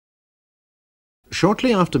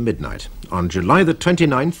Shortly after midnight, on July the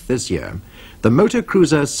 29th this year, the motor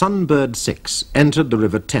cruiser Sunbird 6 entered the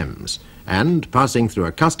River Thames, and, passing through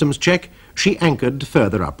a customs check, she anchored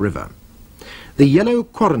further upriver. The yellow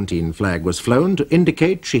quarantine flag was flown to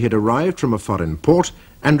indicate she had arrived from a foreign port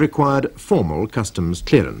and required formal customs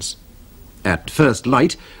clearance. At first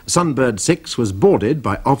light, Sunbird 6 was boarded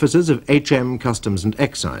by officers of HM Customs and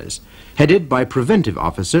Excise, headed by Preventive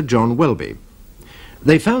Officer John Welby.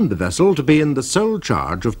 They found the vessel to be in the sole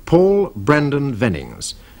charge of Paul Brandon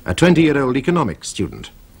Vennings, a 20-year-old economics student.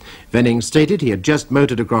 Vennings stated he had just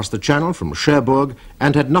motored across the channel from Cherbourg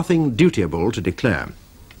and had nothing dutiable to declare.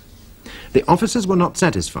 The officers were not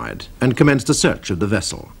satisfied and commenced a search of the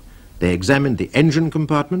vessel. They examined the engine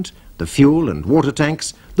compartment, the fuel and water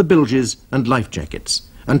tanks, the bilges and life jackets,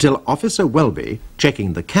 until Officer Welby,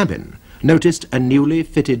 checking the cabin, noticed a newly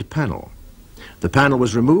fitted panel. The panel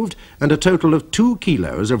was removed and a total of 2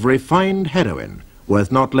 kilos of refined heroin,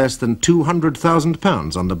 worth not less than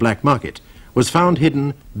 £200,000 on the black market, was found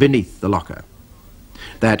hidden beneath the locker.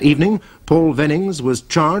 That evening, Paul Vennings was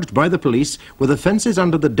charged by the police with offences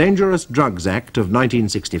under the Dangerous Drugs Act of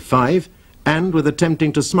 1965 and with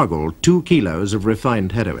attempting to smuggle 2 kilos of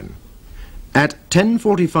refined heroin. At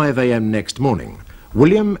 10:45 a.m. next morning,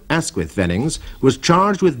 William Asquith Vennings was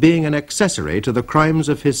charged with being an accessory to the crimes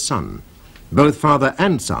of his son. Both father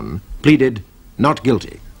and son pleaded not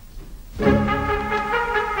guilty.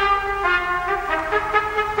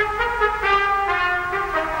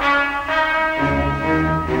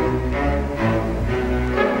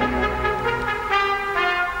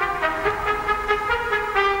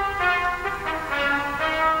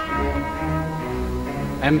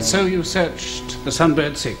 And so you searched the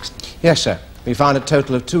Sunbird 6? Yes, sir. We found a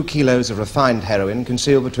total of 2 kilos of refined heroin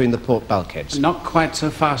concealed between the port bulkheads. Not quite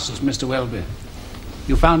so fast as Mr. Welby.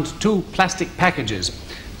 You found 2 plastic packages.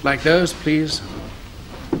 Like those, please.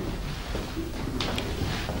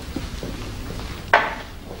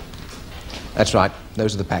 That's right.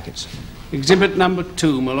 Those are the packets. Exhibit number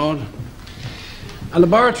 2, my lord. A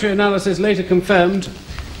laboratory analysis later confirmed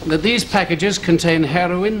that these packages contain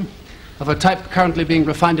heroin of a type currently being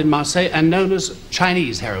refined in Marseille and known as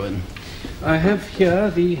Chinese heroin. I have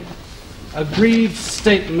here the agreed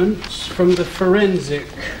statement from the forensic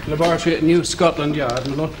laboratory at New Scotland Yard,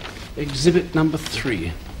 my lord. Exhibit number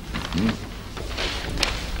 3.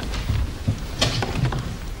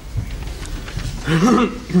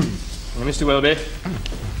 Mr. Welby,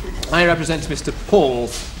 I represent Mr. Paul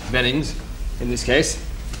Vennings in this case.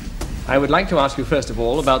 I would like to ask you first of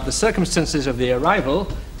all about the circumstances of the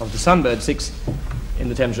arrival of the Sunbird 6 in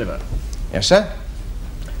the Thames River. Yes, sir.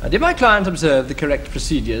 Did my client observe the correct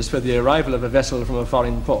procedures for the arrival of a vessel from a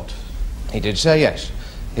foreign port? He did, sir, yes.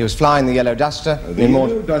 He was flying the Yellow Duster. The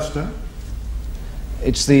Yellow Duster?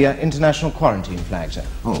 It's the international quarantine flag, sir.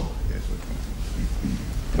 Oh, yes,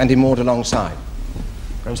 okay. And he moored alongside.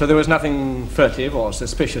 And so there was nothing furtive or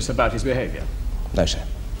suspicious about his behavior? No, sir.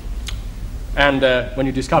 And when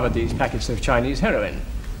you discovered these packets of Chinese heroin,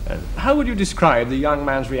 how would you describe the young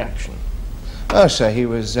man's reaction? Oh, sir, he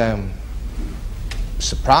was,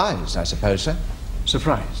 surprised, I suppose, sir.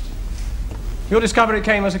 Surprised? Your discovery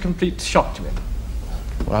came as a complete shock to him.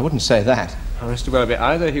 Well, I wouldn't say that. Oh, Mr. Welby,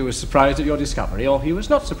 either he was surprised at your discovery or he was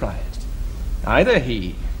not surprised. Either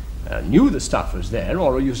he knew the stuff was there,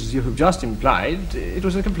 or as you have just implied, it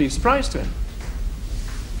was a complete surprise to him.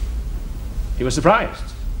 He was surprised.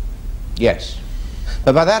 Yes.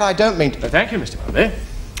 But by that I don't mean to... Thank you, Mr. Welby.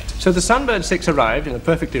 So the Sunbird 6 arrived in a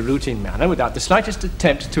perfectly routine manner without the slightest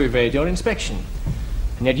attempt to evade your inspection.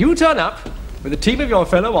 And yet you turn up with a team of your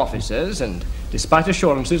fellow officers, and despite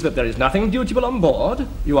assurances that there is nothing dutiable on board,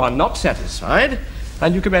 you are not satisfied,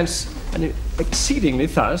 and you commence an exceedingly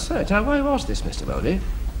thorough search. Now, why was this, Mr. Welby?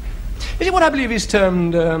 Is it what I believe is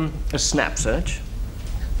termed a snap search?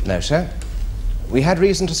 No, sir. We had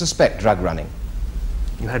reason to suspect drug running.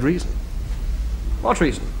 You had reason? What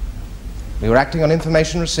reason? We were acting on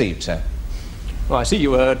information received, sir. Oh, I see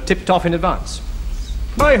you were tipped off in advance.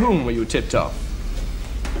 By whom were you tipped off?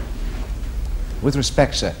 With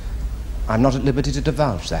respect, sir, I'm not at liberty to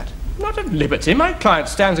divulge that. Not at liberty? My client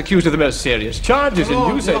stands accused of the most serious charges,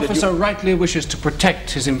 and you say that the officer rightly wishes to protect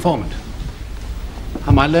his informant.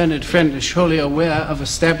 And my learned friend is surely aware of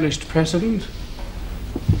established precedent.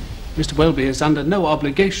 Mr. Welby is under no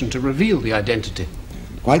obligation to reveal the identity.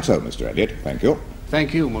 Quite so, Mr. Elliot. Thank you.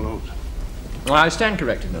 Thank you, my lord. Well, I stand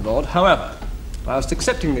corrected, my lord. However, whilst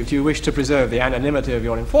accepting that you wish to preserve the anonymity of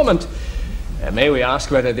your informant, may we ask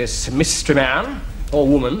whether this mystery man, or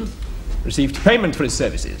woman, received payment for his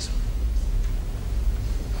services?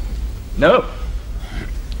 No.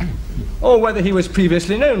 or whether he was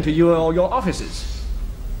previously known to you or your officers.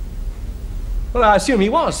 Well, I assume he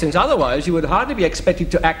was, since otherwise you would hardly be expected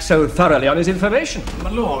to act so thoroughly on his information. My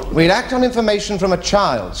lord. We'd act on information from a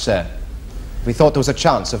child, sir. We thought there was a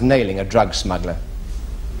chance of nailing a drug smuggler.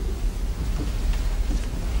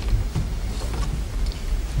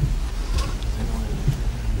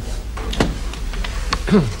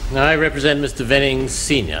 I represent Mr. Vennings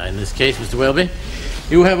Sr. in this case, Mr. Welby.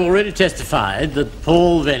 You have already testified that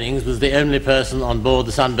Paul Vennings was the only person on board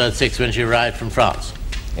the Sunbird 6 when she arrived from France.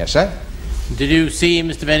 Yes, sir. Did you see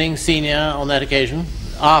Mr. Vennings Sr. on that occasion,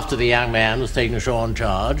 after the young man was taken ashore and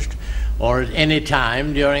charged, or at any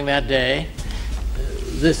time during that day?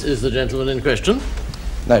 This is the gentleman in question.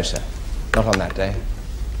 No, sir. Not on that day.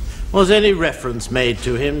 Was any reference made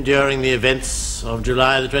to him during the events of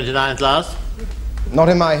July the 29th last? Not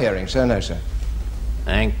in my hearing, sir. No, sir.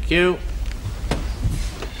 Thank you.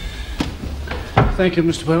 Thank you,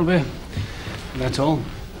 Mr. Welby. That's all.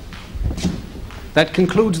 That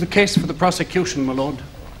concludes the case for the prosecution, my lord.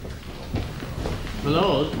 My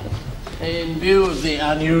lord, in view of the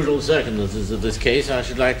unusual circumstances of this case, I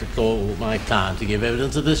should like to call my client to give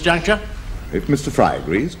evidence at this juncture. If Mr. Fry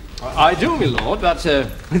agrees. I do, my lord, but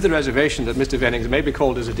with the reservation that Mr. Vennings may be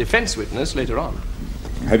called as a defence witness later on.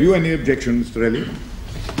 Have you any objections, Mr. Elliot?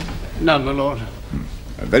 None, my lord.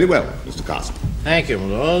 Very well, Mr. Carson. Thank you, my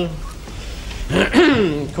lord.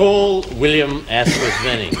 Call William Ashford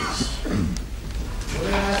Vennings.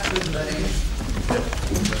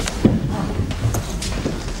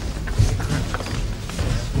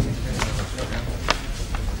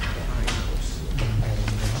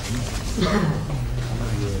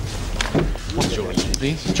 What's your religion,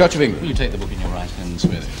 please? Church of England. Will you take the book in your right hand and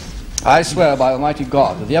swear it? I swear by Almighty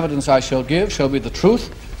God that the evidence I shall give shall be the truth,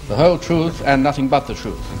 the whole truth, and nothing but the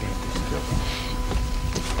truth.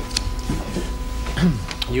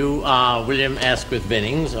 You are William Asquith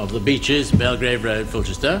Vennings of the Beeches, Belgrave Road,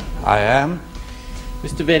 Fulchester. I am.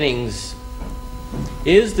 Mr. Vennings,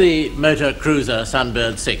 is the motor cruiser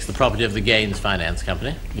Sunbird 6 the property of the Gaines Finance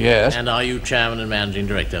Company? Yes. And are you chairman and managing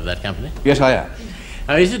director of that company? Yes, I am.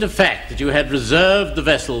 Now, is it a fact that you had reserved the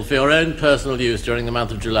vessel for your own personal use during the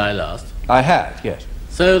month of July last? I had, yes.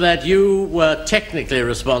 So that you were technically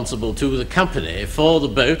responsible to the company for the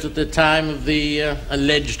boat at the time of the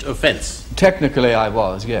alleged offence? Technically, I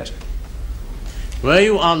was, yes. Were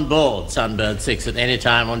you on board Sunbird 6 at any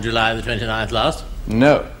time on July the 29th last?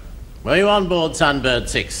 No. Were you on board Sunbird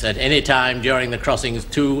 6 at any time during the crossings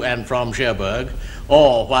to and from Cherbourg,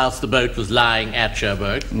 or whilst the boat was lying at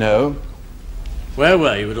Cherbourg? No. Where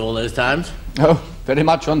were you at all those times? Oh, very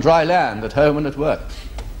much on dry land, at home and at work.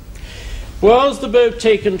 Was the boat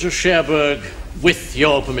taken to Cherbourg with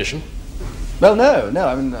your permission? Well, no.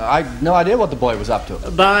 I mean, I'd no idea what the boy was up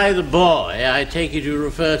to. By the boy, I take it you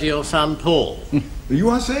refer to your son Paul. You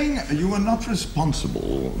are saying you were not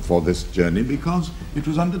responsible for this journey because it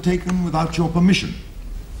was undertaken without your permission.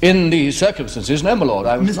 In these circumstances, no, my lord,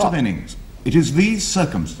 I was Mr. not. Vennings, it is these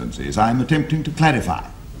circumstances I am attempting to clarify.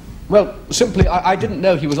 Well, simply, I didn't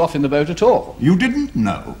know he was off in the boat at all. You didn't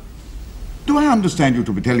know? Do I understand you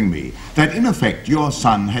to be telling me that, in effect, your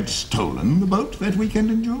son had stolen the boat that weekend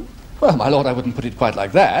in June? Well, my lord, I wouldn't put it quite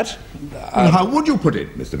like that. And how would you put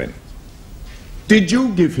it, Mr. Vennings? Did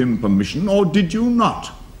you give him permission, or did you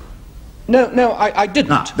not? No, I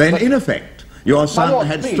didn't. Ah, then, but in effect, your son my lord,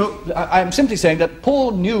 had please, stolen... I'm simply saying that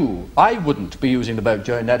Paul knew I wouldn't be using the boat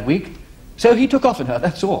during that week, so he took off in her,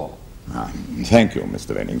 that's all. Ah, thank you,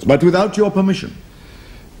 Mr. Vennings, but without your permission.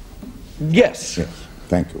 Yes. Yes,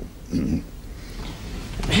 thank you.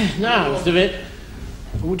 Now, Mr. Vitt.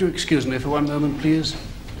 Would you excuse me for one moment, please?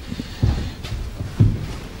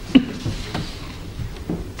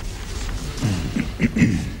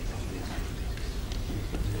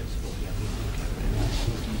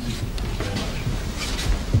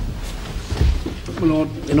 My lord,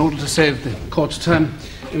 in order to save the court's time,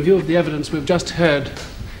 in view of the evidence we've just heard,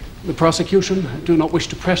 the prosecution do not wish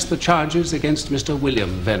to press the charges against Mr.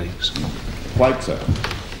 William Vennings. Quite so.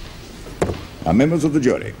 Now, members of the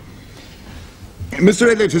jury,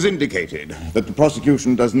 Mr. Elliot has indicated that the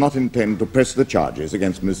prosecution does not intend to press the charges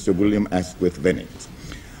against Mr. William Asquith Vennings.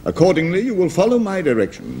 Accordingly, you will follow my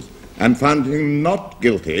directions and find him not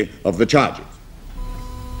guilty of the charges.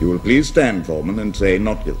 You will please stand, Foreman, and say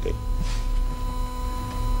not guilty.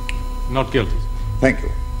 Not guilty. Thank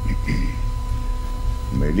you.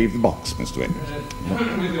 You may leave the box, Mr.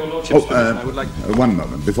 Vennings. With your lordship's permission, I would like... One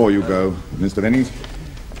moment. Before you go, Mr. Vennings,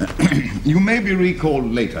 you may be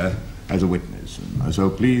recalled later as a witness, so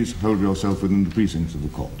please hold yourself within the precincts of the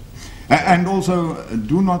court. And also,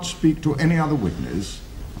 do not speak to any other witness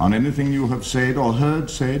on anything you have said or heard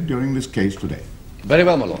said during this case today? Very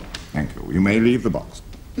well, my lord. Thank you. You may leave the box.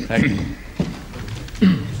 Thank you.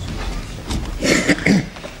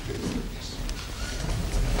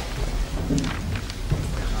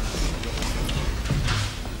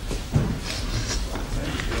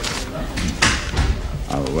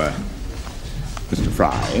 Mr.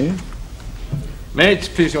 Fry. May it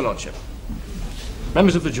please your lordship.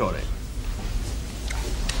 Members of the jury.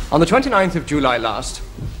 On the 29th of July last,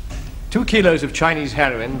 2 kilos of Chinese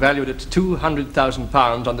heroin valued at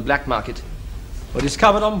 £200,000 on the black market were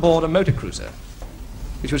discovered on board a motor cruiser,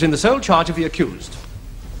 which was in the sole charge of the accused,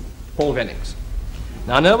 Paul Vennings.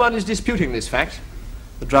 Now, no one is disputing this fact.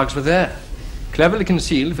 The drugs were there, cleverly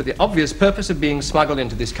concealed for the obvious purpose of being smuggled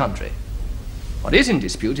into this country. What is in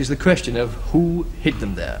dispute is the question of who hid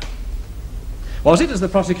them there. Was it, as the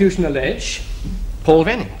prosecution allege, Paul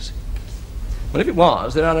Vennings? Well, if it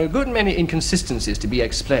was, there are a good many inconsistencies to be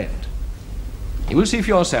explained. You will see for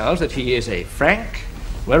yourselves that he is a frank,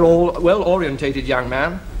 well-orientated young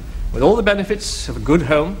man with all the benefits of a good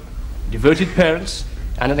home, devoted parents,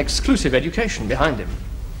 and an exclusive education behind him.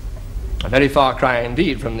 A very far cry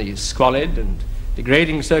indeed from the squalid and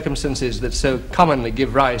degrading circumstances that so commonly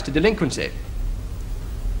give rise to delinquency.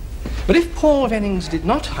 But if Paul Vennings did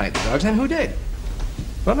not hide the drugs, then who did?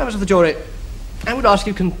 Well, members of the jury, I would ask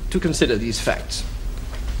you to consider these facts.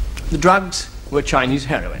 The drugs were Chinese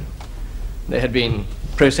heroin. They had been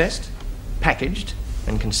processed, packaged,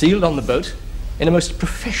 and concealed on the boat in a most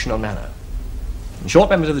professional manner. In short,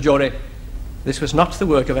 members of the jury, this was not the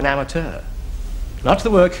work of an amateur, not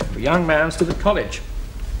the work of a young man still at college.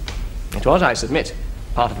 It was, I submit,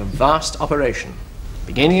 part of a vast operation,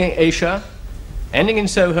 beginning in Asia, ending in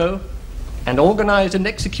Soho, and organized and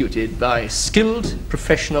executed by skilled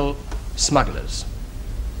professional smugglers.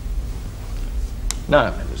 Now,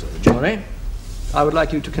 members of the jury, I would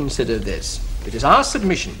like you to consider this. It is our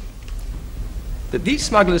submission that these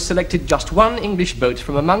smugglers selected just one English boat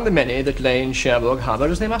from among the many that lay in Cherbourg Harbour,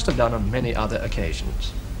 as they must have done on many other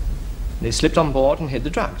occasions. They slipped on board and hid the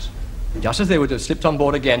drugs, just as they would have slipped on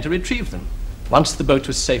board again to retrieve them, once the boat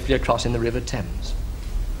was safely across in the River Thames.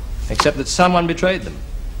 Except that someone betrayed them.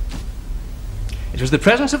 It was the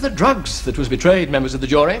presence of the drugs that was betrayed, members of the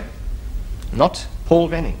jury, not Paul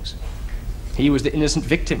Vennings. He was the innocent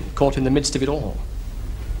victim caught in the midst of it all.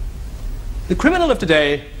 The criminal of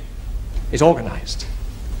today is organized,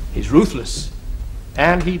 he's ruthless,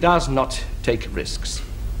 and he does not take risks.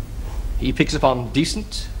 He picks upon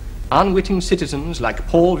decent, unwitting citizens like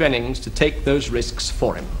Paul Vennings to take those risks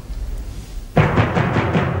for him.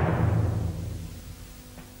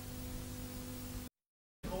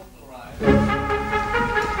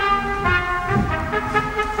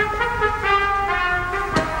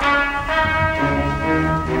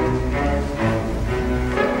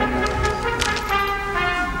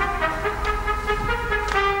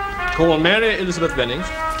 Call Mary Elizabeth Vennings.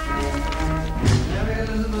 Mary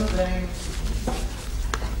Elizabeth Vennings.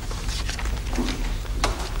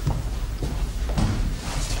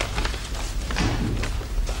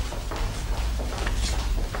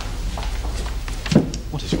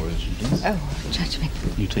 What is your religion, please? Oh, judgment.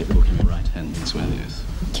 You take the book in your right hand and swear the oath.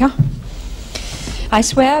 Yeah. I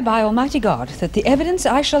swear by Almighty God that the evidence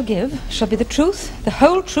I shall give shall be the truth, the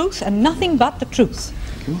whole truth, and nothing but the truth.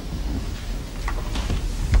 Thank you.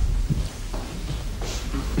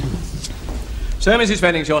 So, Mrs.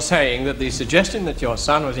 Vennings, you're saying that the suggestion that your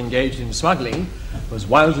son was engaged in smuggling was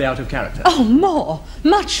wildly out of character? Oh, more.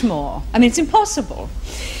 Much more. I mean, it's impossible.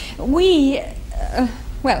 We,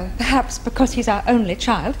 well, perhaps because he's our only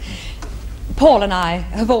child, Paul and I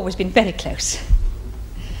have always been very close.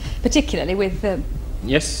 Particularly with...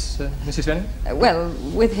 Yes, Mrs. Vennings? Well,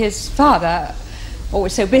 with his father,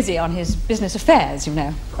 always so busy on his business affairs, you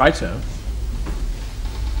know. Quite so.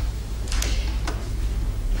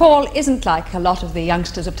 Paul isn't like a lot of the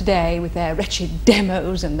youngsters of today with their wretched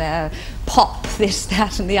demos and their pop, this,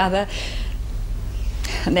 that and the other,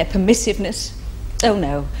 and their permissiveness. Oh,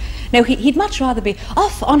 no. No, he'd much rather be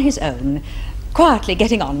off on his own, quietly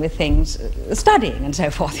getting on with things, studying and so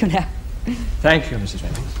forth, you know. Thank you, Mrs.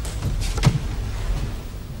 Vennings.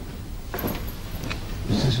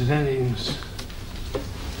 Mrs. Vennings.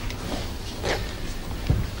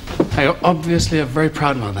 You're obviously a very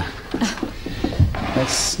proud mother.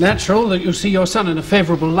 It's natural that you see your son in a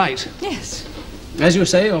favourable light. Yes. As you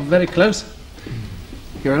say, you're very close.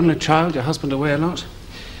 Your only child, your husband away a lot.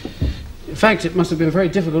 In fact, it must have been very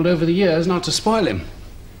difficult over the years not to spoil him.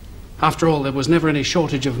 After all, there was never any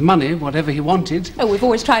shortage of money, whatever he wanted. Oh, we've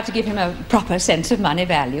always tried to give him a proper sense of money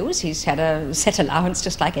values. He's had a set allowance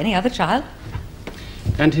just like any other child.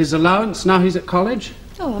 And his allowance, now he's at college?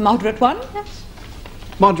 Oh, a moderate one, yes.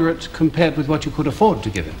 Moderate compared with what you could afford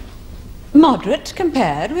to give him. Moderate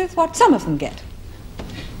compared with what some of them get.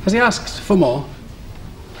 Has he asked for more?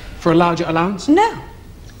 For a larger allowance? No.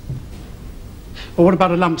 Well, what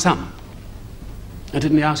about a lump sum? And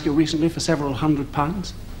didn't he ask you recently for several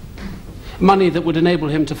 £100? Money that would enable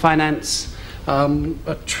him to finance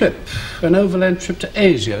a trip, an overland trip to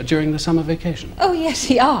Asia during the summer vacation. Oh, yes,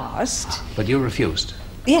 he asked. But you refused.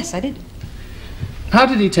 Yes, I did. How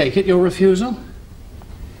did he take it, your refusal?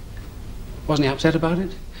 Wasn't he upset about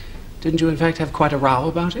it? Didn't you, in fact, have quite a row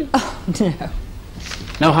about it? Oh, no.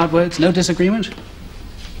 No hard words, no disagreement?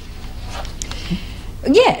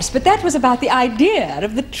 Yes, but that was about the idea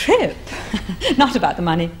of the trip, not about the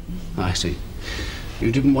money. I see.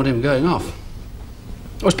 You didn't want him going off.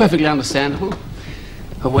 It was perfectly understandable.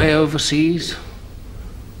 Away overseas,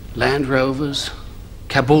 Land Rovers,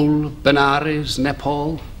 Kabul, Benares,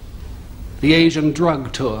 Nepal, the Asian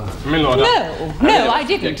drug tour. No, I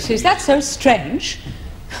didn't. Is that so strange?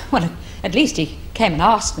 Well, at least he came and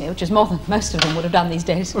asked me, which is more than most of them would have done these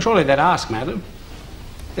days. Well, surely they'd ask, madam.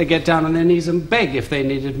 They'd get down on their knees and beg if they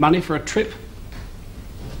needed money for a trip.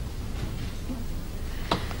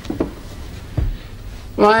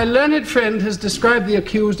 My learned friend has described the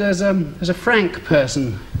accused as a frank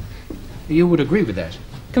person. You would agree with that?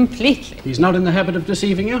 Completely. He's not in the habit of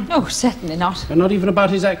deceiving you? Oh, certainly not. And not even about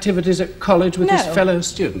his activities at college with his fellow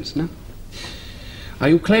students, no? Now,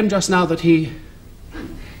 you claimed just now that he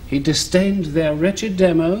disdained their wretched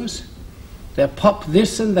demos, their pop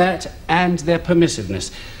this and that, and their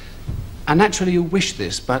permissiveness. And naturally you wish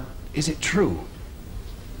this, but is it true?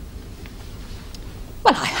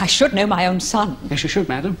 Well, I should know my own son. Yes, you should,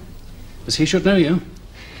 madam, as he should know you.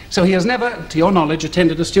 So he has never, to your knowledge,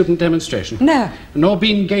 attended a student demonstration? No. Nor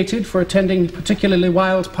been gated for attending particularly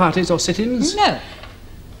wild parties or sit-ins? No.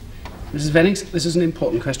 Mrs. Vennings, this is an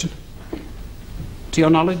important question. To your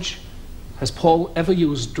knowledge, has Paul ever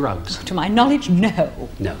used drugs? To my knowledge, no.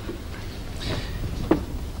 No.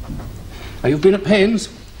 Now, you've been at pains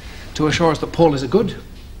to assure us that Paul is a good,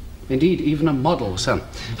 indeed, even a model son.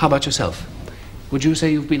 How about yourself? Would you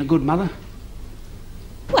say you've been a good mother?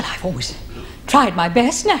 Well, I've always tried my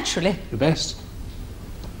best, naturally. Your best?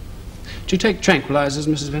 Do you take tranquilizers,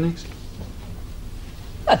 Mrs. Vennings?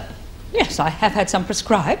 Well, yes, I have had some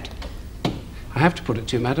prescribed. I have to put it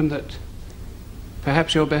to you, madam, that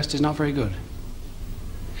perhaps your best is not very good.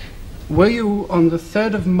 Were you, on the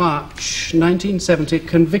 3rd of March, 1970,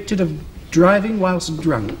 convicted of driving whilst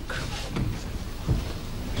drunk?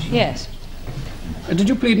 Yes. Did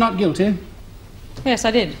you plead not guilty? Yes,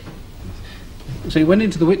 I did. So you went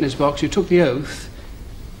into the witness box, you took the oath,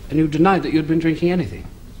 and you denied that you'd been drinking anything?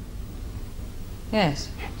 Yes.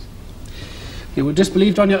 You were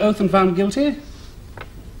disbelieved on your oath and found guilty?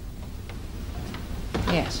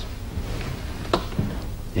 Yes.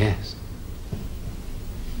 Yes.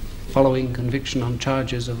 Following conviction on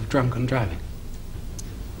charges of drunken driving.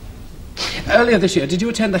 Earlier this year, did you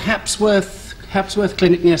attend the Hapsworth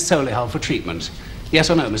Clinic near Solihull for treatment?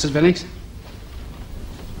 Yes or no, Mrs. Vennings?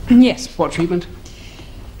 Yes. What treatment?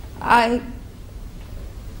 It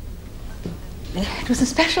was a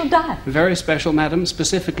special diet. Very special, madam.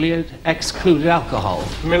 Specifically, it excluded alcohol.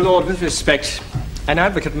 My lord, with respect, an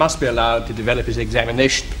advocate must be allowed to develop his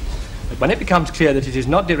examination. But when it becomes clear that it is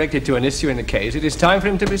not directed to an issue in the case, it is time for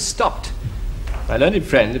him to be stopped. My learned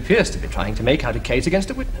friend appears to be trying to make out a case against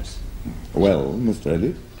a witness. Well, Mr.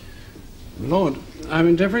 Ellis? Lord, I'm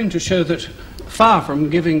endeavouring to show that, far from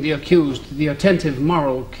giving the accused the attentive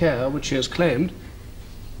moral care which she has claimed,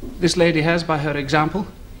 this lady has, by her example,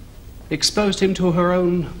 exposed him to her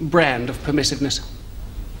own brand of permissiveness.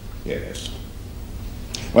 Yes.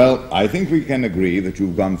 Well, I think we can agree that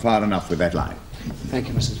you've gone far enough with that line. Thank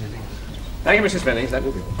you, Mrs. Vennings. Thank you, Mrs. Vennings. That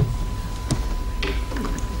will be all.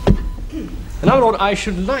 And now, Lord, I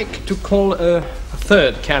should like to call a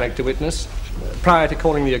third character witness prior to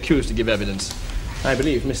calling the accused to give evidence. I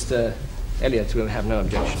believe Mr. Elliot will have no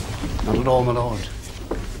objection. Not at all, my lord.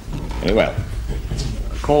 Very well.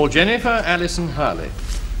 Call Jennifer Allison Harley.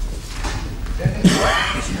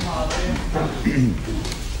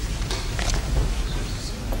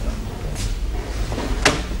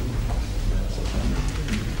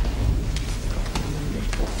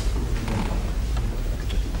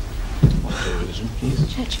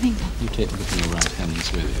 Church of England. You take the book in your right hand and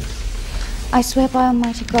swear with it. I swear by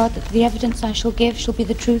Almighty God that the evidence I shall give shall be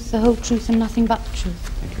the truth, the whole truth, and nothing but the truth.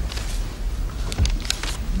 Thank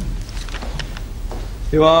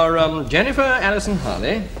you. You are Jennifer Allison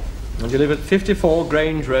Harley, and you live at 54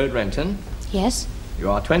 Grange Road, Renton. Yes, You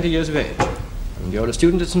are 20 years of age, and you're a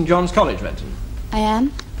student at St. John's College, Renton. I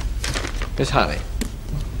am. Miss Harley,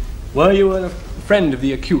 Were you a friend of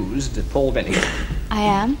the accused, Paul Vennings? I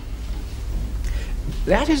am.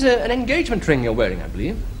 That is an engagement ring you're wearing, I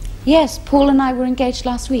believe. Yes, Paul and I were engaged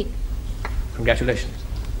last week. Congratulations.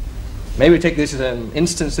 May we take this as an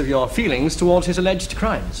instance of your feelings towards his alleged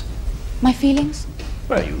crimes? My feelings?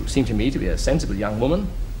 Well, you seem to me to be a sensible young woman.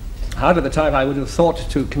 Hardly the type I would have thought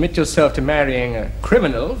to commit yourself to marrying a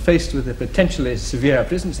criminal faced with a potentially severe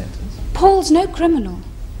prison sentence. Paul's no criminal.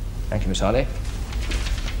 Thank you, Miss Harley.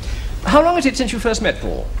 How long is it since you first met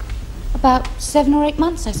Paul? About 7 or 8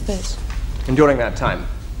 months, I suppose. And during that time,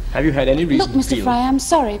 have you had any reason Look, Mr. Fry, I'm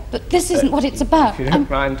sorry, but this isn't what it's about. If you don't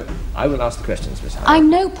mind, I will ask the questions, Miss Harley. I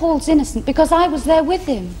know Paul's innocent because I was there with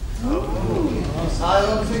him.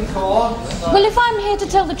 Silence in court. Well, if I'm here to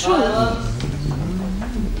tell the truth...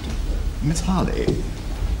 Miss Harley,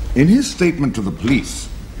 in his statement to the police,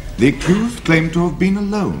 the accused claimed to have been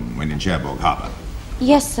alone when in Cherbourg Harbour.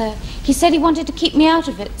 Yes, sir. He said he wanted to keep me out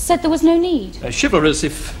of it, said there was no need. A chivalrous,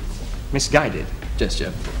 if misguided,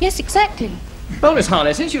 gesture. Yes, exactly. Well, Miss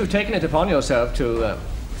Harley, since you've taken it upon yourself to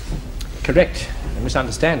correct a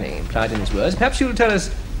misunderstanding implied in his words, perhaps you'll tell us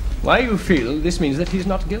why you feel this means that he's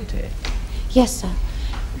not guilty. Yes, sir.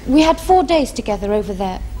 We had 4 days together over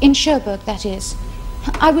there, in Cherbourg, that is.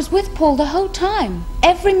 I was with Paul the whole time,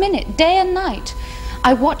 every minute, day and night.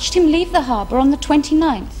 I watched him leave the harbour on the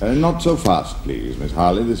 29th. Not so fast, please, Miss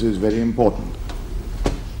Harley. This is very important.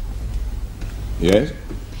 Yes?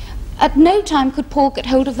 At no time could Paul get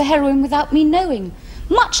hold of the heroin without me knowing,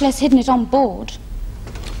 much less hidden it on board.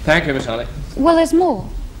 Thank you, Miss Harley. Well, there's more.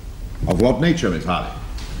 Of what nature, Miss Harley?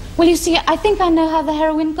 Well, you see, I think I know how the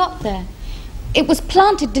heroin got there. It was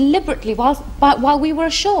planted deliberately while we were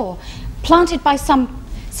ashore. Planted by some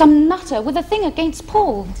nutter with a thing against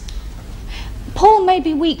Paul. Paul may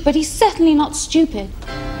be weak, but he's certainly not stupid.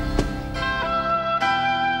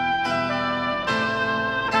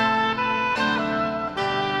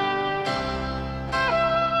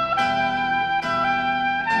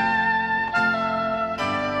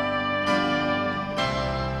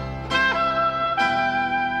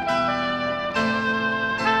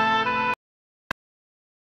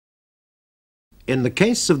 In the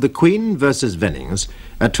case of the Queen versus Vennings,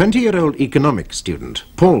 a 20-year-old economics student,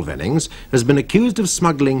 Paul Vennings, has been accused of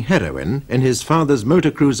smuggling heroin in his father's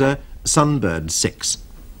motor cruiser, Sunbird 6.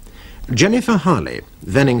 Jennifer Harley,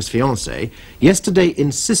 Vennings' fiancée, yesterday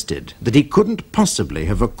insisted that he couldn't possibly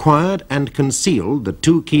have acquired and concealed the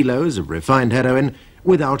 2 kilos of refined heroin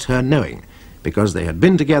without her knowing, because they had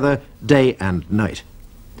been together day and night.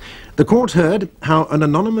 The court heard how an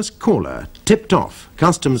anonymous caller tipped off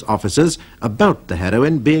customs officers about the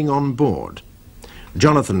heroin being on board.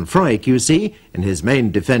 Jonathan Fry, QC, in his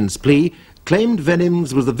main defence plea, claimed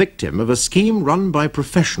Vennings was the victim of a scheme run by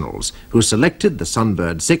professionals who selected the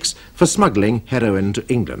Sunbird 6 for smuggling heroin to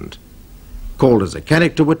England. Called as a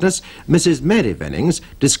character witness, Mrs. Mary Vennings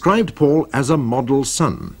described Paul as a model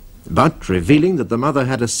son. But, revealing that the mother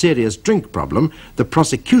had a serious drink problem, the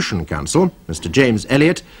prosecution counsel, Mr. James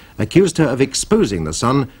Elliot, accused her of exposing the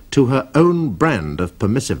son to her own brand of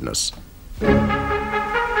permissiveness.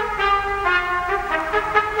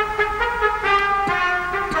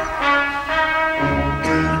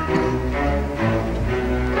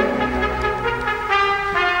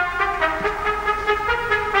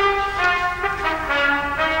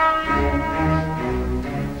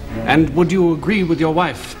 And would you agree with your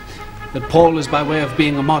wife that Paul is by way of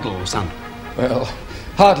being a model, son? Well,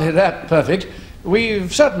 hardly that perfect.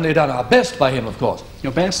 We've certainly done our best by him, of course.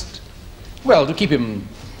 Your best? Well, to keep him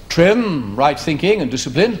trim, right-thinking and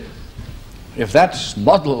disciplined. If that's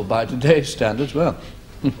model by today's standards, well.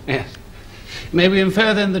 Yes. May we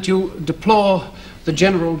infer then that you deplore the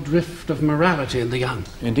general drift of morality in the young?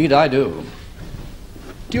 Indeed I do.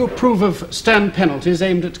 Do you approve of stern penalties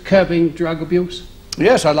aimed at curbing drug abuse?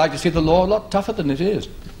 Yes, I'd like to see the law a lot tougher than it is.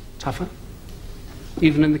 Tougher?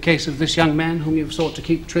 Even in the case of this young man whom you've sought to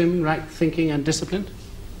keep trim, right-thinking and disciplined?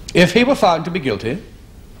 If he were found to be guilty,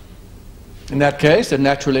 in that case, then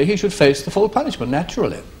naturally he should face the full punishment,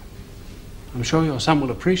 naturally. I'm sure your son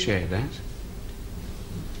will appreciate that.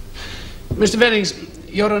 Mr. Vennings,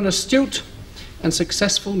 you're an astute and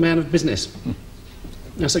successful man of business.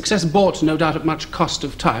 A success bought, no doubt, at much cost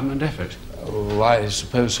of time and effort. Oh, I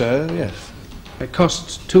suppose so, yes. A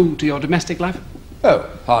cost, too, to your domestic life? Oh,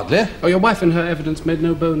 hardly. Oh, your wife in her evidence made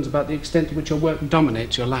no bones about the extent to which your work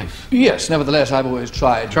dominates your life. Yes, nevertheless, I've always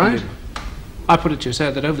tried. Tried? I put it to you,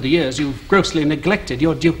 sir, that over the years you've grossly neglected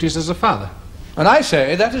your duties as a father. And I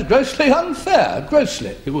say that is grossly unfair,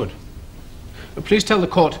 grossly. You would. But please tell the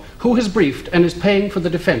court who has briefed and is paying for the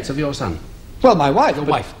defence of your son. Well, my wife. Your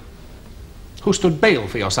wife. Who stood bail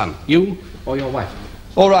for your son, you or your wife?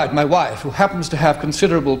 All right, my wife, who happens to have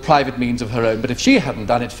considerable private means of her own, but if she hadn't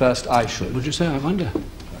done it first, I should. Would you say? I wonder.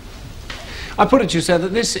 I put it to you, sir, that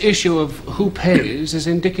this issue of who pays is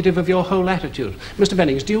indicative of your whole attitude. Mr.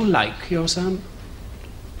 Vennings, do you like your son?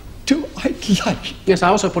 Do I like? Yes, I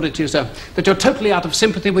also put it to you, sir, that you're totally out of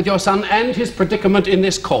sympathy with your son and his predicament in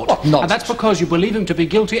this court. What nonsense. And that's because you believe him to be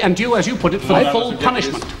guilty and you, as you put it, for full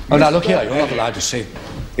punishment. Oh, now look here, you're not allowed to say.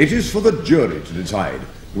 It is for the jury to decide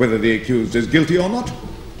whether the accused is guilty or not.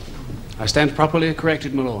 I stand properly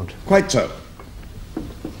corrected, my lord. Quite so.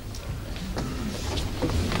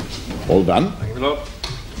 All done? Thank you, my lord.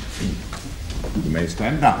 You may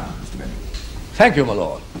stand down, Mr. Vennings. Thank you, my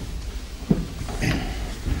lord.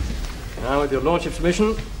 Now, with your lordship's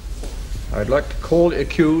permission, I'd like to call the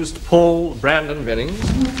accused Paul Brandon Vennings.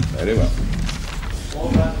 Very well.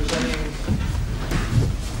 Paul Brandon Vennings.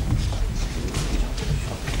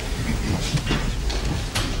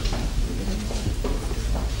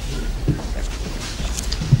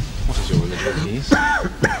 What is your religion, please?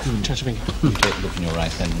 Church of England. You take the book in your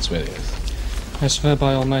right hand and swear the oath. I swear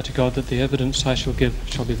by Almighty God that the evidence I shall give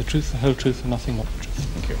shall be the truth, the whole truth, and nothing but the truth.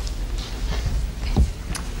 Thank you.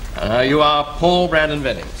 You are Paul Brandon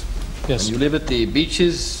Vennings. Yes. And you live at the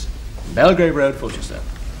Beaches, Belgrave Road, Fulchester.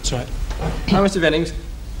 That's right. Now, Mr. Vennings,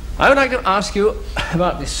 I would like to ask you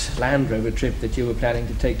about this Land Rover trip that you were planning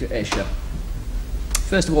to take to Asia.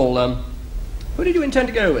 First of all, who did you intend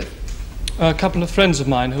to go with? A couple of friends of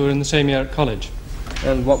mine who were in the same year at college.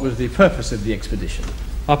 And what was the purpose of the expedition?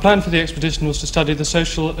 Our plan for the expedition was to study the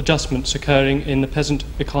social adjustments occurring in the peasant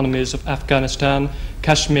economies of Afghanistan,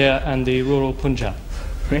 Kashmir, and the rural Punjab.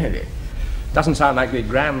 Really? Doesn't sound like the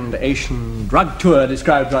grand Asian drug tour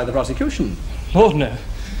described by the prosecution. Lord, no.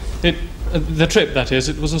 The trip, that is,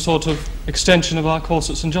 it was a sort of extension of our course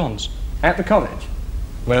at St. John's. At the college?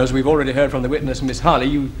 Whereas we've already heard from the witness, Miss Harley,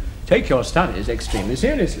 you take your studies extremely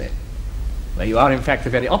seriously. Well, you are, in fact, the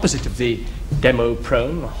very opposite of the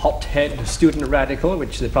demo-prone, hot-head student radical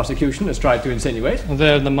which the prosecution has tried to insinuate. Well,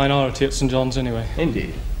 they're in the minority at St. John's anyway.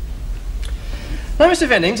 Indeed. Now, Mr.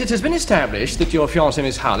 Vennings, it has been established that your fiancée,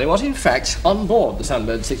 Miss Harley, was in fact on board the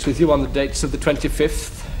Sunbird 6 with you on the dates of the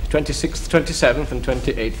 25th, 26th, 27th and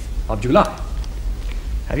 28th of July.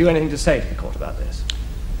 Have you anything to say to the court about this?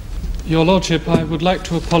 Your Lordship, I would like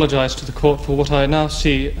to apologise to the court for what I now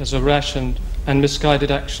see as a rash and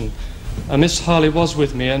misguided action. Miss Harley was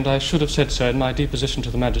with me, and I should have said so in my deposition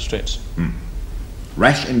to the magistrates.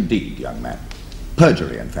 Rash indeed, young man.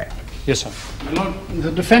 Perjury, in fact. Yes, sir. My lord,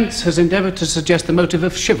 the defence has endeavoured to suggest the motive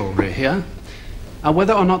of chivalry here.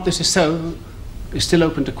 Whether or not this is so is still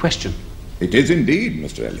open to question. It is indeed,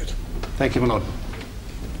 Mr. Elliot. Thank you, my lord.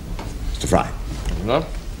 Mr. Fry. Thank you, my lord.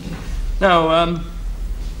 Now,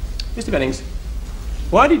 Mr. Vennings,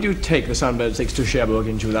 why did you take the Sunbird 6 to Cherbourg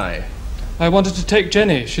in July? I wanted to take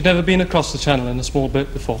Jenny. She'd never been across the channel in a small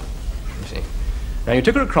boat before. I see. Now, you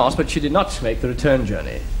took her across, but she did not make the return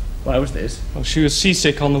journey. Why was this? Well, she was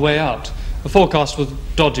seasick on the way out. The forecast was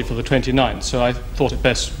dodgy for the 29th, so I thought it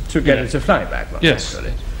best to get her to fly back. Yes.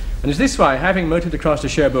 Naturally. And is this why, having motored across to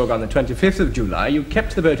Cherbourg on the 25th of July, you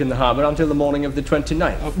kept the boat in the harbour until the morning of the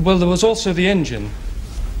 29th? Well, there was also the engine.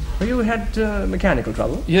 Well, you had mechanical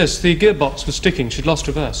trouble? Yes, the gearbox was sticking. She'd lost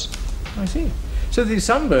reverse. I see. So the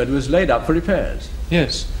Sunbird was laid up for repairs?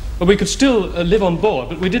 Yes. Well, we could still live on board,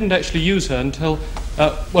 but we didn't actually use her until,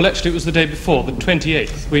 well, actually it was the day before, the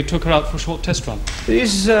 28th. We took her out for a short test run.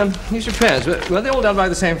 These repairs, were they all done by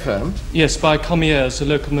the same firm? Yes, by Commiers, the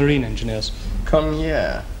local marine engineers.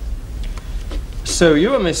 Commiers. So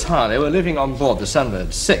you and Miss Harley were living on board the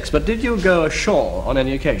Sunbird 6, but did you go ashore on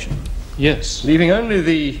any occasion? Yes. Leaving only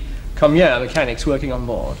the Commiers mechanics working on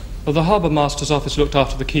board? Well, the harbour master's office looked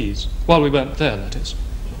after the keys. While we weren't there, that is.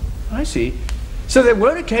 I see. So there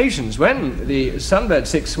were occasions when the Sunbird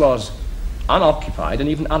 6 was unoccupied and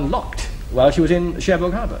even unlocked while she was in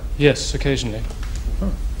Cherbourg Harbour? Yes, occasionally.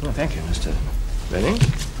 Oh, well, thank you, Mr.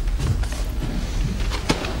 Vennings.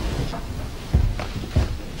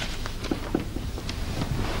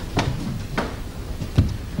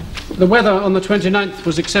 The weather on the 29th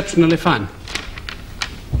was exceptionally fine.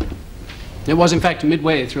 It was, in fact,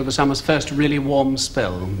 midway through the summer's first really warm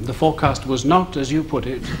spell. The forecast was not, as you put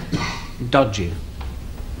it, dodgy.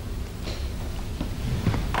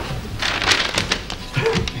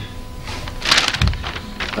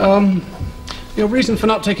 Your reason for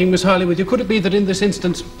not taking Miss Harley with you, could it be that in this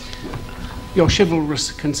instance your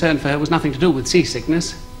chivalrous concern for her was nothing to do with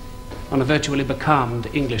seasickness on a virtually becalmed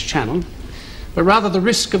English channel, but rather the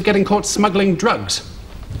risk of getting caught smuggling drugs?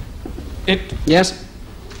 Yes?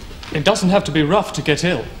 It doesn't have to be rough to get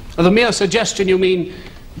ill. The mere suggestion, you mean,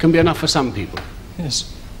 can be enough for some people?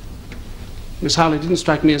 Yes. Miss Harley didn't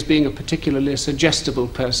strike me as being a particularly suggestible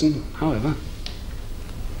person, however.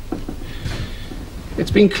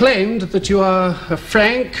 It's been claimed that you are a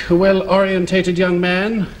frank, well-orientated young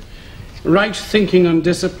man, right-thinking and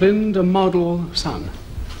disciplined, a model son.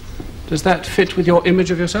 Does that fit with your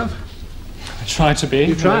image of yourself? I try to be.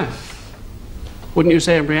 You try? Wouldn't you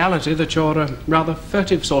say in reality that you're a rather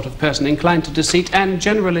furtive sort of person, inclined to deceit and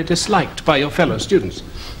generally disliked by your fellow students?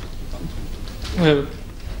 Well...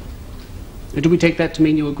 Do we take that to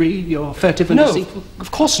mean you agree you're furtive and deceitful? No,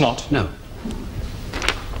 of course not. No.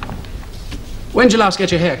 When did you last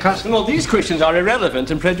get your hair cut? Well, these questions are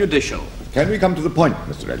irrelevant and prejudicial. Can we come to the point,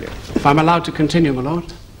 Mr. Elliot? If I'm allowed to continue, my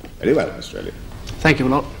lord. Very well, Mr. Elliot. Thank you,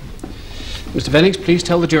 my lord. Mr. Vennings, please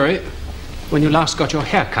tell the jury when you last got your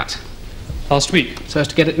hair cut. Last week. So as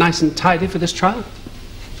to get it nice and tidy for this trial?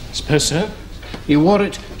 I suppose so. You wore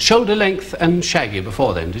it shoulder length and shaggy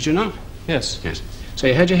before then, did you not? Yes. Yes. So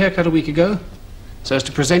you had your hair cut a week ago, so as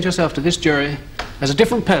to present yourself to this jury as a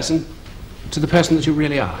different person to the person that you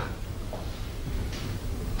really are.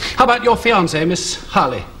 How about your fiancée, Miss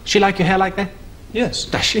Harley? She like your hair like that? Yes.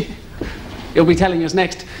 Does she? You'll be telling us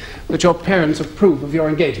next that your parents approve of your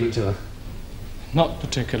engagement to her. Not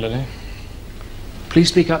particularly. Please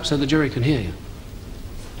speak up so the jury can hear you.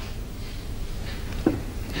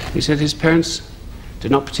 He said his parents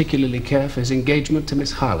did not particularly care for his engagement to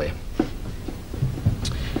Miss Harley.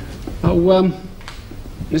 Oh,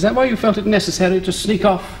 is that why you felt it necessary to sneak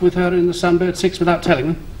off with her in the Sunbird 6 without telling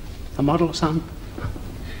them? A model son?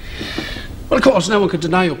 Well, of course, no one could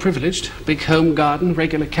deny you're privileged. Big home garden,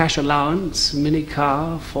 regular cash allowance, mini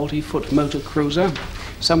car, 40-foot motor cruiser.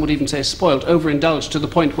 Some would even say spoilt, overindulged to the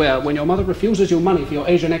point where, when your mother refuses you money for your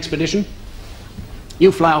Asian expedition,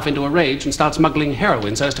 you fly off into a rage and start smuggling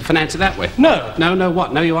heroin so as to finance it that way. No. No,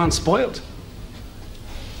 what? No, you aren't spoilt.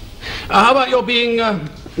 How about your being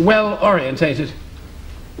well-orientated?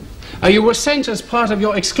 You were sent as part of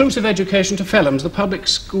your exclusive education to Felham's, the public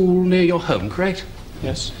school near your home, correct?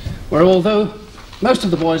 Yes. Where although most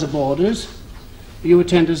of the boys are boarders, you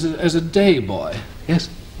attend as a day boy, yes?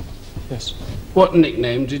 Yes. What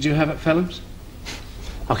nickname did you have at Felham's?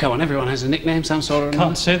 Oh, come on, everyone has a nickname, some sort of...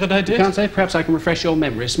 Can't say that I did. You can't say? Perhaps I can refresh your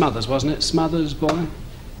memory. Smothers, wasn't it? Smothers boy.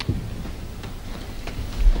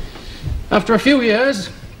 After a few years,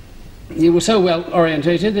 you were so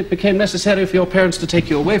well-orientated, it became necessary for your parents to take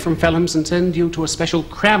you away from Felham's and send you to a special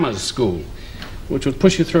crammers school, which would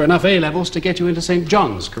push you through enough A-levels to get you into St.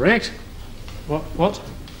 John's, correct? What?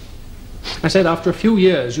 I said after a few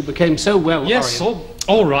years you became so well-oriented... Yes,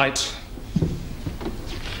 all right.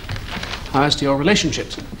 As to your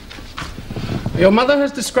relationships. Your mother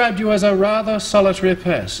has described you as a rather solitary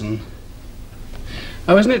person.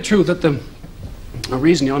 Oh, isn't it true that the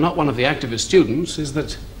reason you're not one of the activist students is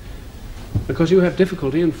that because you have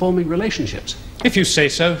difficulty in forming relationships? If you say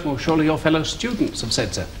so. Well, surely your fellow students have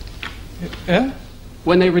said so. Yeah?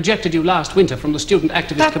 When they rejected you last winter from the Student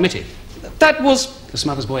Activist Committee. That was... The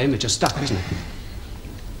Smothers boy image is stuck, isn't it?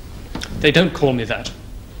 They don't call me that.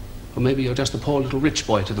 Or maybe you're just a poor little rich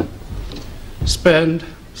boy to them. Spurned,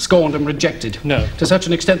 scorned and rejected. No. To such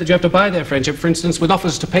an extent that you have to buy their friendship, for instance, with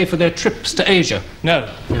offers to pay for their trips to Asia.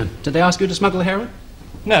 No. Yeah. Did they ask you to smuggle the heroin?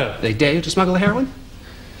 No. They dare you to smuggle the heroin?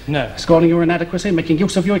 No. Scorning your inadequacy, making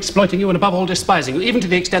use of you, exploiting you, and above all despising you, even to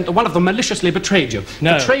the extent that one of them maliciously betrayed you.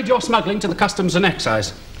 No. Betrayed your smuggling to the Customs and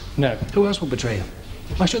Excise. No. Who else would betray you?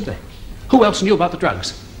 Why should they? Who else knew about the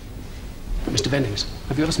drugs? Mr. Vennings,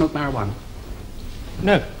 have you ever smoked marijuana?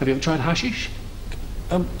 No. Have you ever tried hashish?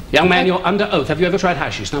 Young man, you're under oath. Have you ever tried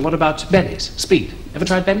hashish? Now, what about bennies? Speed. Ever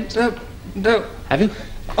tried bennies? No. Have you?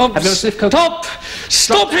 Have you ever sniffed coke?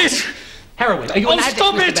 Stop it! Heroin. Are you an addict,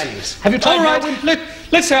 stop Mr. it! Vennings? Have you tried All right, heroin?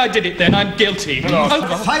 let's say I did it then. I'm guilty.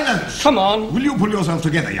 Silence! Come on. Will you pull yourself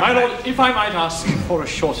together, young My man? lord, if I might ask for a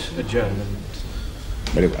short adjournment.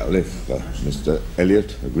 Very well, if Mr.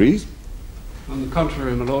 Elliot agrees. On the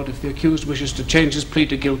contrary, my lord, if the accused wishes to change his plea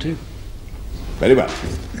to guilty. Very well.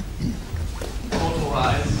 All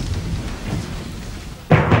rise.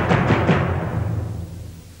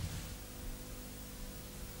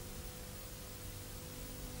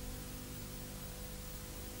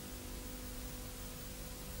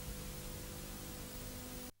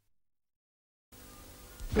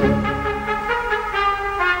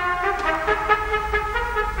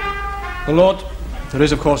 My lord, there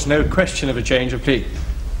is of course no question of a change of plea.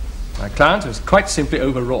 My client was quite simply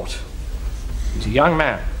overwrought. He's a young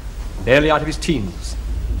man, barely out of his teens,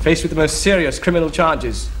 faced with the most serious criminal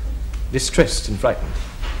charges, distressed and frightened.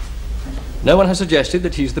 No one has suggested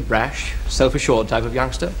that he's the brash, self-assured type of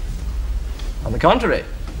youngster. On the contrary,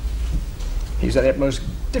 he's at most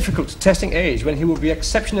difficult testing age when he will be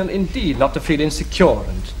exceptional indeed not to feel insecure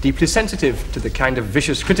and deeply sensitive to the kind of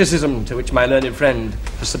vicious criticism to which my learned friend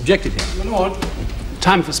has subjected him. My lord,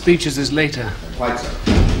 time for speeches is later. Quite so.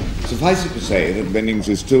 Suffice it to say that Vennings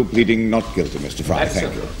is still pleading not guilty, Mr. Fry.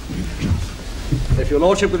 Thank you. If your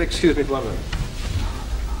lordship will excuse me for a moment.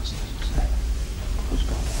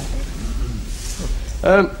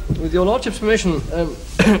 With your lordship's permission,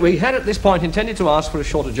 we had at this point intended to ask for a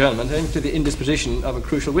short adjournment owing to the indisposition of a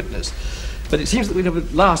crucial witness. But it seems that we have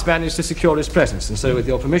at last managed to secure his presence, and so with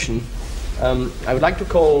your permission, I would like to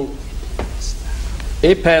call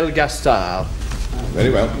Epel Gaspard. Very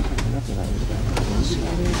well.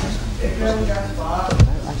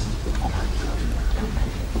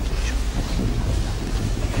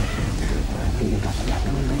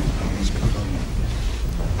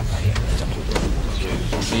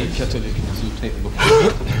 Catholic.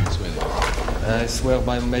 I swear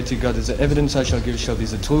by Almighty God, the evidence I shall give shall be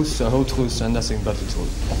the truth, the whole truth, and nothing but the truth.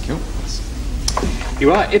 Thank you.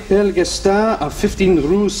 You are Epel Gaspard of 15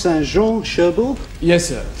 Rue Saint-Jean, Cherbourg? Yes,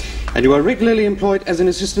 sir. And you are regularly employed as an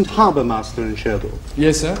assistant harbour master in Cherbourg?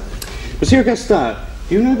 Yes, sir. Monsieur Gaspard,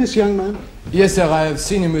 do you know this young man? Yes, sir. I have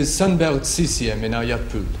seen him with Sunbird CCM in our yacht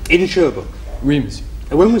pool. In Cherbourg? Oui, monsieur.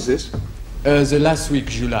 When was this? The last week,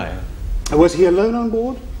 July. Was he alone on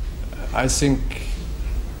board? I think,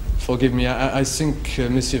 forgive me, I think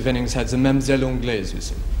Monsieur Vennings had the Mademoiselle Anglaise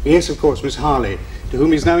with him. Yes, of course, Miss Harley, to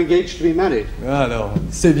whom he's now engaged to be married. Alors,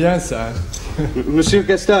 c'est bien ça. Monsieur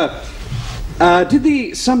Gaspard, did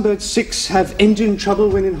the Sunbird 6 have engine trouble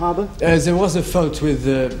when in harbour? There was a fault with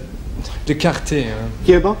the carté.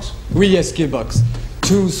 Gearbox? Oui, yes, gearbox.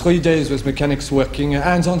 2-3 days with mechanics working,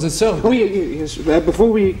 and on the third. Oh, yes.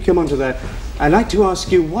 Before we come on to that, I'd like to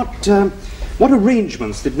ask you what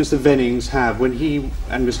arrangements did Mr. Vennings have when he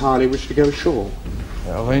and Miss Harley wished to go ashore?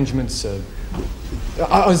 Arrangements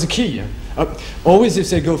are the key. Always if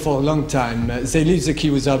they go for a long time, they leave the key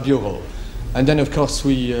with our bureau. And then, of course,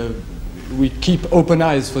 we keep open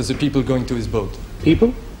eyes for the people going to his boat.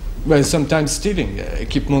 People? Well, sometimes stealing.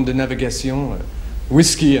 Équipement de navigation,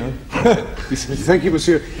 whiskey. Thank you,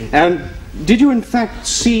 monsieur. And did you, in fact,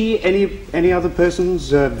 see any other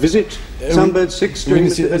persons visit Sunbird 6 during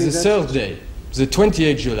the third day, the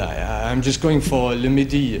 28th July? I'm just going for le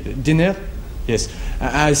midi dinner. Yes.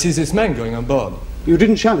 I see this man going on board. You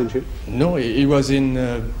didn't challenge him? No, he was in...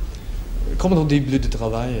 comment on dit bleu de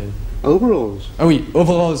travail? Overalls? Ah oui,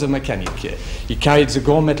 overalls of mechanic. He carried the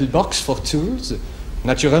grand metal box for tools.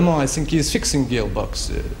 Naturellement, I think he is fixing gearbox.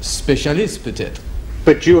 Spécialiste, peut-être.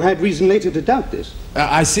 But you had reason later to doubt this?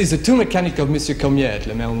 I see the two mechanics of Monsieur Cormier at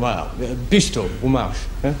La Mer Noire, Bisto, Oumarche.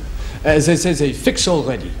 They say they fix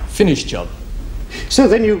already. Finished job. So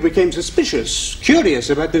then you became suspicious, curious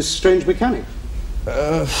about this strange mechanic?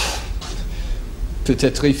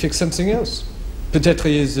 Peut-être he fixed something else. Peut-être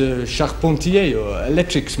he is a charpentier or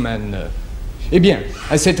electrics man. Eh bien,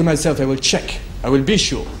 I said to myself, I will check. I will be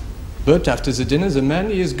sure. But after the dinner, the man,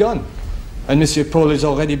 he is gone. And Monsieur Paul is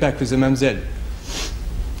already back with the mademoiselle.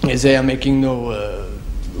 They are making no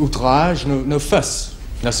outrage, no fuss.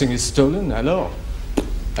 Nothing is stolen, alors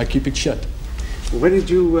I keep it shut. When did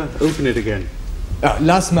you open it again?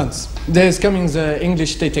 Last month. There's coming the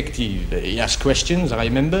English detective. He asks questions, I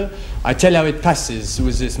remember. I tell how it passes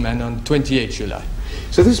with this man on 28th July.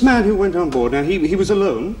 So this man who went on board, now he was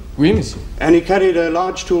alone? Oui, monsieur. And he carried a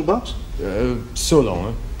large toolbox? So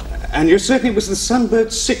long, And you're certain it was the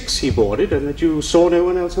Sunbird 6 he boarded and that you saw no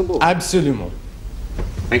one else on board? Absolument.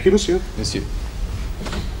 Thank you, monsieur. Monsieur.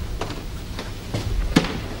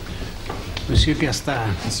 Monsieur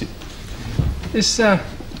Gaspard. Monsieur.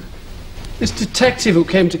 This detective who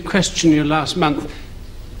came to question you last month,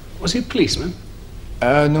 was he a policeman?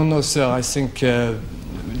 No, sir. I think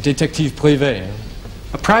detective privé.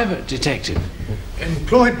 A private detective?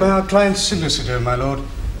 Employed by our client's solicitor, my lord,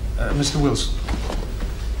 Mr. Wilson.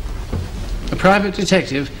 A private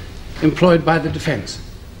detective employed by the defence?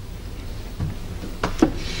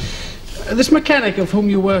 This mechanic of whom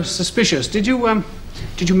you were suspicious, did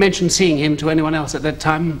you mention seeing him to anyone else at that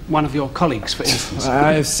time? One of your colleagues, for instance?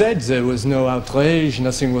 I have said there was no outrage,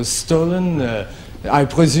 nothing was stolen. I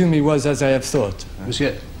presume he was as I have thought.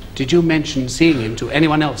 Monsieur, did you mention seeing him to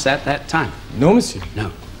anyone else at that time? No, monsieur.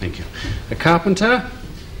 No, thank you. A carpenter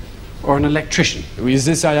or an electrician? With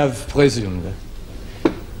this I have presumed.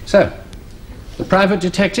 So, the private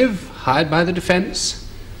detective, hired by the defence,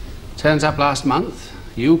 turns up last month.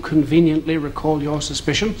 You conveniently recall your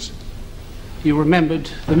suspicions. You remembered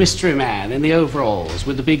the mystery man in the overalls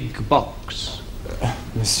with the big box.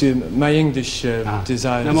 Monsieur, my English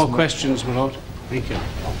desires... No more questions, my lord. Thank you.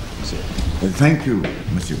 Thank you,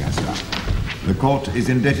 Monsieur Gaspard. The court is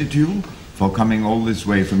indebted to you for coming all this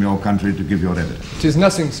way from your country to give your evidence. It is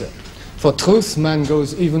nothing, sir. For truth, man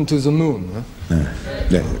goes even to the moon. Huh?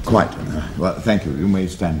 Quite. Well, thank you. You may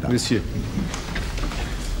stand up. Monsieur.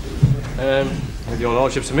 With your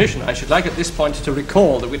lordship's permission, I should like at this point to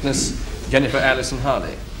recall the witness Jennifer Ellis and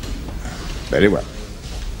Harley. Very well.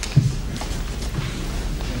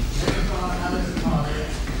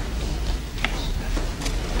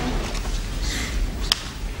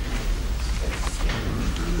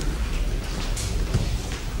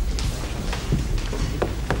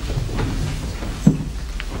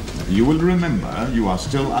 You will remember you are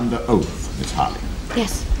still under oath, Miss Harley.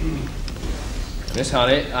 Yes. Miss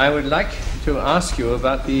Harley, I would like to ask you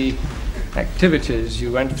about the activities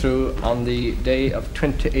you went through on the day of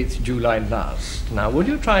 28th July last. Now, would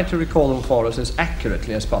you try to recall them for us as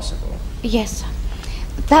accurately as possible? Yes, sir.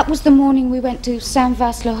 That was the morning we went to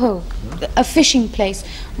Saint-Vaast-le-Hogue, a fishing place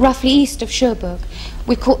roughly east of Cherbourg.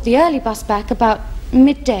 We caught the early bus back about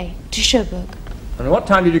midday to Cherbourg. And what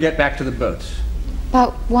time did you get back to the boat?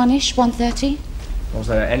 About 1-ish, 1:30. Was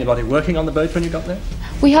there anybody working on the boat when you got there?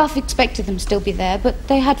 We half expected them still be there, but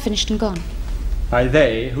they had finished and gone. By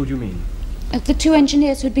they, who do you mean? The two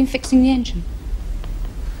engineers who'd been fixing the engine.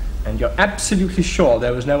 And you're absolutely sure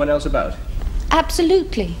there was no one else about?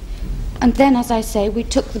 Absolutely. And then, as I say, we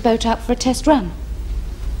took the boat out for a test run.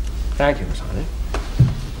 Thank you, Miss Harley.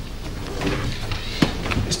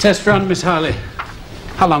 This test run, Miss Harley,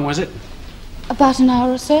 how long was it? About an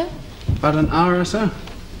hour or so. About an hour or so?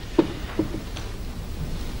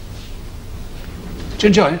 Did you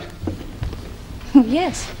enjoy it?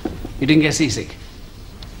 Yes. You didn't get seasick?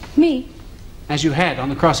 Me? As you had on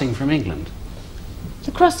the crossing from England.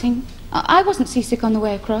 The crossing? I wasn't seasick on the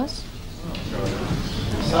way across.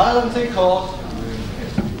 Silence in court.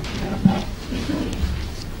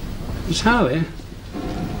 Miss Harley,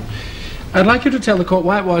 I'd like you to tell the court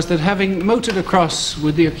why it was that, having motored across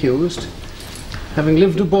with the accused, having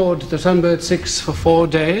lived aboard the Sunbird 6 for 4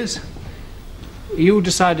 days, you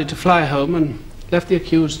decided to fly home and left the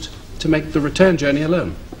accused to make the return journey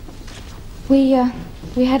alone. We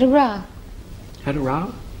had a row. Had a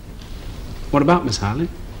row? What about, Miss Harley?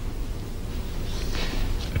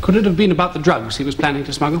 Could it have been about the drugs he was planning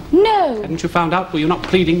to smuggle? No. Hadn't you found out? Were you not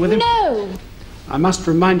pleading with him? No. I must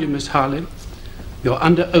remind you, Miss Harley, you're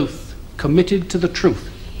under oath, committed to the truth.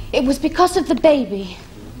 It was because of the baby.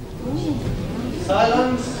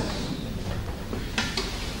 Silence.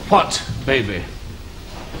 What baby?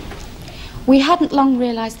 We hadn't long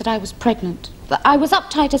realized that I was pregnant. I was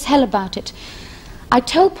uptight as hell about it. I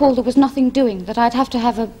told Paul there was nothing doing, that I'd have to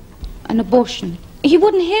have an abortion. He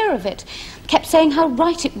wouldn't hear of it. Kept saying how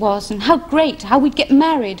right it was and how great, how we'd get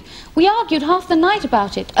married. We argued half the night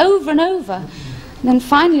about it, over and over. And then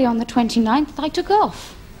finally on the 29th, I took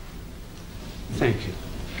off. Thank you.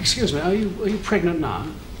 Excuse me, are you pregnant now?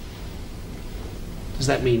 Does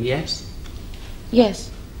that mean yes? Yes.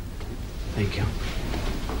 Thank you.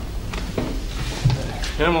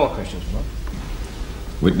 No more questions, Mark.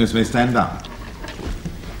 Witness may stand down.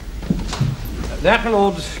 That, my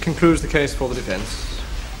lord, concludes the case for the defence.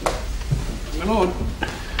 My lord,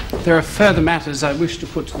 there are further matters I wish to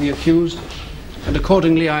put to the accused, and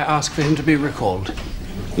accordingly I ask for him to be recalled.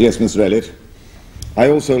 Yes, Mr. Elliot. I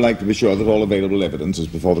also like to be sure that all available evidence is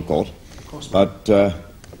before the court. Of course. But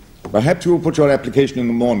perhaps you will put your application in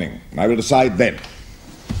the morning. I will decide then.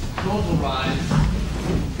 Court will rise.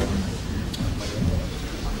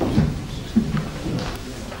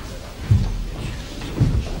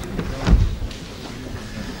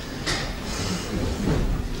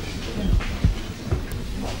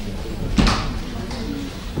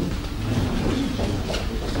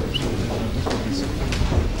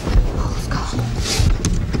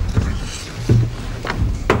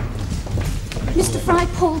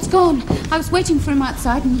 Paul's gone. I was waiting for him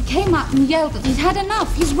outside and he came up and yelled that he'd had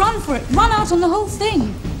enough. He's run for it, run out on the whole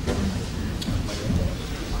thing.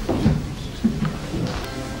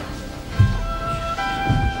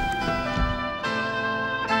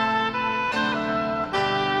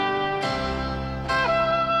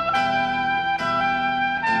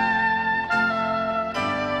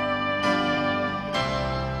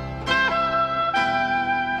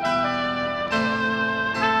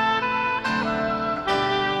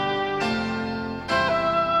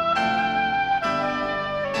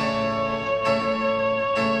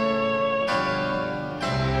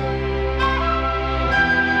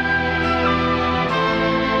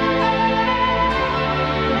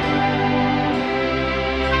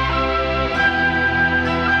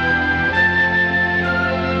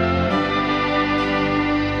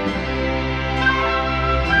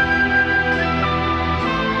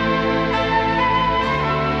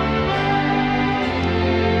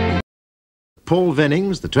 Paul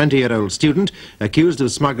Vennings, the 20-year-old student, accused of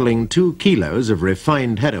smuggling 2 kilos of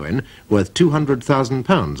refined heroin worth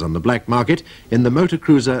 £200,000 on the black market in the motor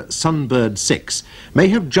cruiser Sunbird 6, may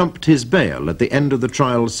have jumped his bail at the end of the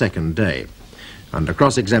trial's second day. Under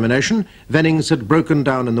cross-examination, Vennings had broken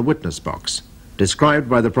down in the witness box. Described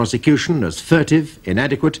by the prosecution as furtive,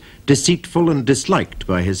 inadequate, deceitful and disliked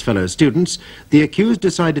by his fellow students, the accused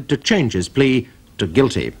decided to change his plea to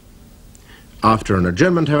guilty. After an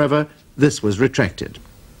adjournment, however, this was retracted.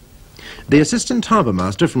 The assistant harbour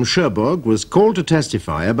master from Cherbourg was called to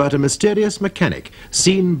testify about a mysterious mechanic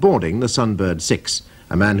seen boarding the Sunbird 6,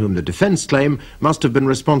 a man whom the defence claim must have been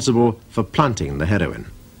responsible for planting the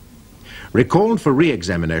heroin. Recalled for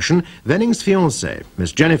re-examination, Vennings' fiancée,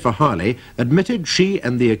 Miss Jennifer Harley, admitted she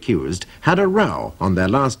and the accused had a row on their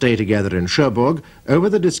last day together in Cherbourg over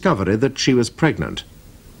the discovery that she was pregnant.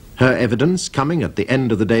 Her evidence, coming at the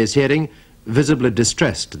end of the day's hearing, visibly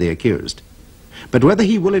distressed the accused. But whether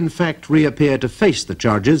he will in fact reappear to face the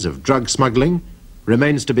charges of drug smuggling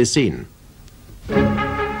remains to be seen.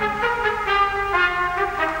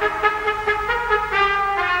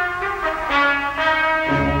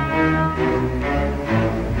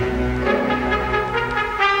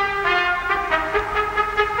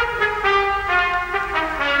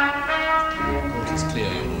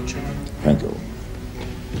 Thank you.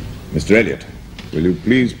 Mr. Elliot, will you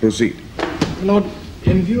please proceed? Lord,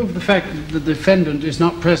 in view of the fact that the defendant is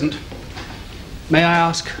not present, may I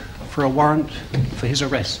ask for a warrant for his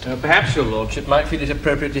arrest? Perhaps your lordship might feel it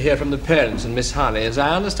appropriate to hear from the parents and Miss Harley, as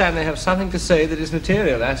I understand they have something to say that is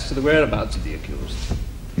material as to the whereabouts of the accused.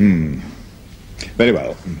 Very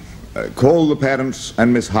well. Call the parents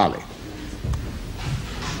and Miss Harley.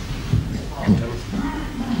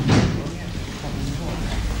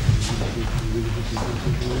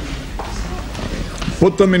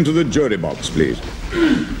 Put them into the jury box, please.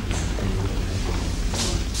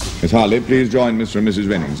 Miss Harley, please join Mr. and Mrs.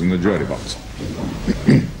 Vennings in the jury box.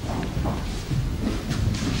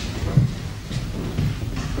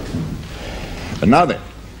 And now then,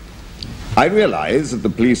 I realize that the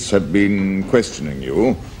police have been questioning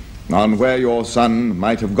you on where your son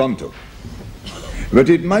might have gone to. But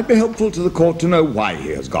it might be helpful to the court to know why he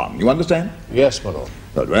has gone. You understand? Yes, my lord.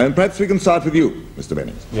 But perhaps we can start with you, Mr.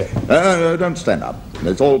 Vennings. Yes. Don't stand up.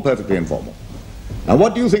 It's all perfectly informal. Now,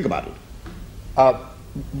 what do you think about it?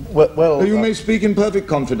 Well... You may speak in perfect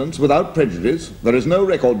confidence, without prejudice. There is no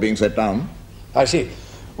record being set down. I see.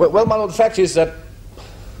 Well, my lord, the fact is that...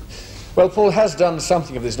 Well, Paul has done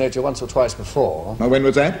something of this nature once or twice before. Now, when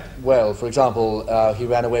was that? Well, for example, he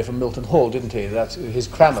ran away from Milton Hall, didn't he? That's his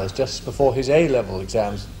crammers, just before his A-level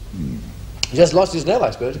exams. He just lost his nerve,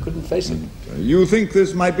 I suppose. He couldn't face it. You think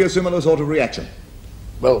this might be a similar sort of reaction?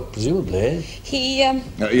 Well, presumably. He,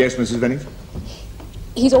 yes, Mrs. Vennings?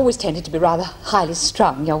 He's always tended to be rather highly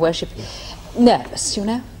strung, your worship. Nervous, you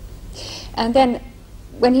know. And then,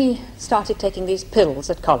 when he started taking these pills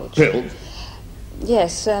at college... Pills?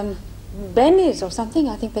 Yes, Bennies or something,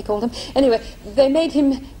 I think they called them. Anyway, they made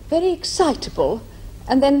him very excitable,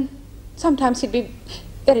 and then sometimes he'd be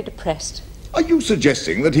very depressed. Are you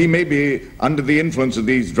suggesting that he may be under the influence of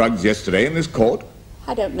these drugs yesterday in this court?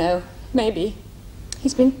 I don't know. Maybe.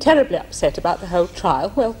 He's been terribly upset about the whole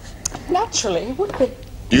trial. Well, naturally, he would be.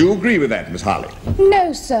 Do you agree with that, Miss Harley?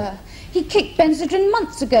 No, sir. He kicked Benzedrine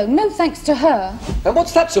months ago, no thanks to her. And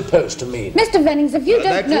what's that supposed to mean? Mr. Vennings, if you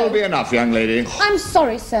don't that know... That will be enough, young lady. I'm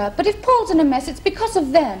sorry, sir, but if Paul's in a mess, it's because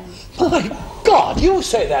of them. My God, you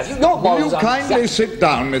say that. Your morals Will you kindly sit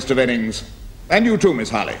down, Mr. Vennings? And you too, Miss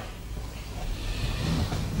Harley.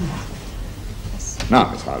 Now,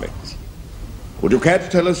 Miss Harley, would you care to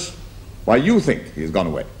tell us why you think he's gone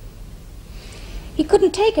away? He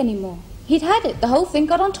couldn't take any more. He'd had it. The whole thing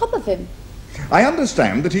got on top of him. I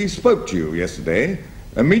understand that he spoke to you yesterday,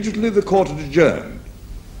 immediately the court had adjourned.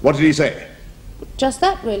 What did he say? Just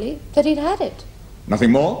that, really, that he'd had it.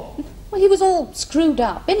 Nothing more? Well, he was all screwed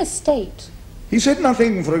up, in a state. He said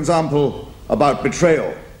nothing, for example, about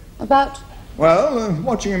betrayal. About? Well,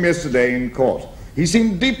 watching him yesterday in court, he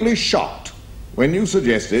seemed deeply shocked when you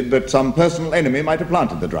suggested that some personal enemy might have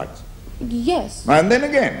planted the drugs. Yes. And then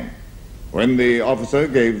again, when the officer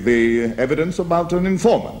gave the evidence about an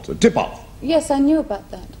informant, a tip-off. Yes, I knew about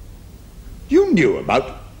that. You knew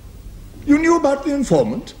about the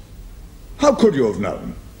informant? How could you have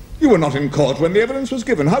known? You were not in court when the evidence was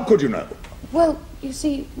given. How could you know? Well, you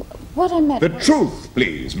see, what I meant The was... truth,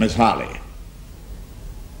 please, Miss Harley.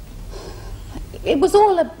 It was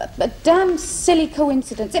all a damn silly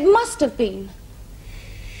coincidence. It must have been.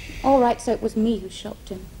 All right, so it was me who shocked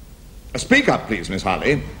him. Speak up, please, Miss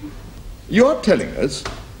Harley. You're telling us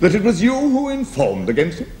that it was you who informed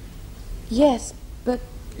against him? Yes, but...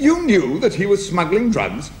 You knew that he was smuggling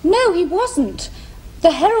drugs? No, he wasn't.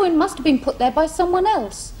 The heroin must have been put there by someone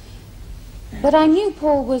else. But I knew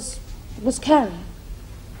Paul was carrying.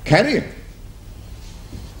 Carrying?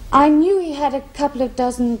 I knew he had a couple of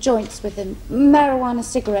dozen joints with him, marijuana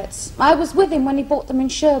cigarettes. I was with him when he bought them in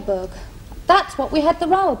Cherbourg. That's what we had the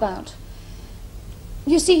row about.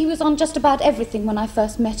 You see, he was on just about everything when I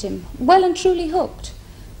first met him, well and truly hooked.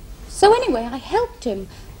 So anyway, I helped him.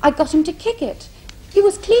 I got him to kick it. He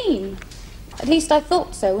was clean. At least I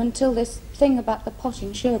thought so, until this thing about the pot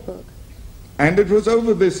in Cherbourg. And it was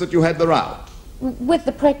over this that you had the row? With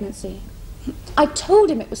the pregnancy. I told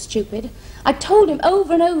him it was stupid. I told him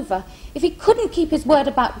over and over. If he couldn't keep his word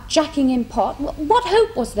about jacking in pot, what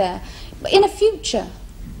hope was there in a future?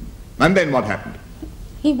 And then what happened?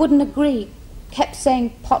 He wouldn't agree. Kept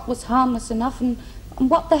saying pot was harmless enough, and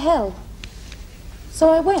what the hell? So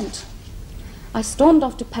I went. I stormed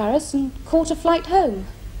off to Paris and caught a flight home.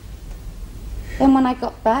 Then when I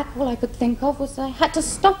got back, all I could think of was I had to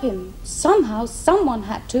stop him. Somehow, someone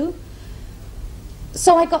had to.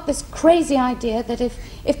 So I got this crazy idea that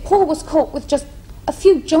if Paul was caught with just a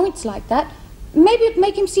few joints like that, maybe it'd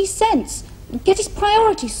make him see sense, get his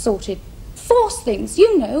priorities sorted, force things,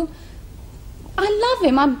 you know. I love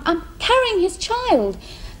him. I'm carrying his child.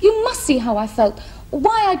 You must see how I felt,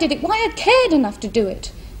 why I did it, why I cared enough to do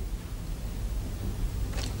it.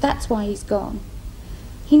 That's why he's gone.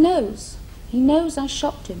 He knows. He knows I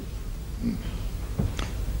shopped him.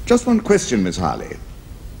 Just one question, Miss Harley.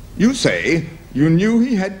 You say you knew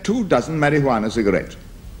he had 24 marijuana cigarettes.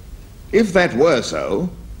 If that were so,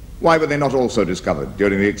 why were they not also discovered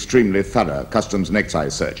during the extremely thorough Customs and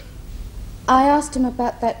Excise search? I asked him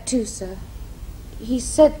about that too, sir. He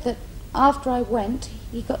said that after I went,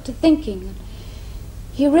 he got to thinking.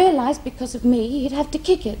 He realized because of me he'd have to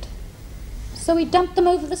kick it. So he dumped them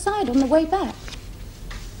over the side on the way back.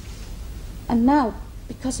 And now,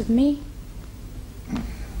 because of me...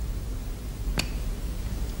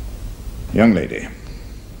 Young lady,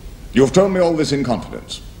 you have told me all this in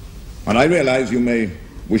confidence, and I realize you may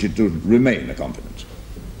wish it to remain a confidence.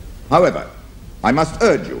 However, I must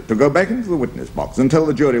urge you to go back into the witness box and tell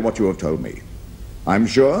the jury what you have told me. I'm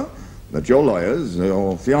sure that your lawyers,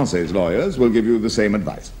 your fiancé's lawyers, will give you the same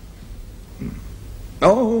advice.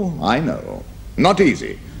 Oh, I know. Not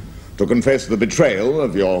easy to confess the betrayal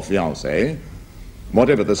of your fiancé,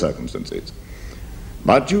 whatever the circumstances.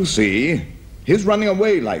 But you see, his running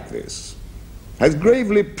away like this has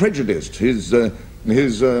gravely prejudiced his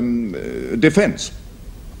defense.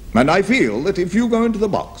 And I feel that if you go into the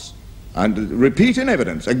box and repeat in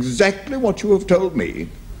evidence exactly what you have told me,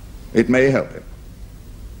 it may help him.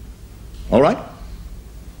 All right?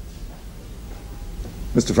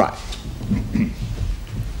 Mr. Fry.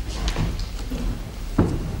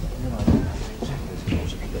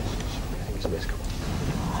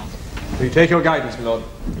 Will you take your guidance, my lord?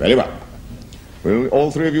 Very well. Will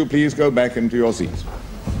all three of you please go back into your seats?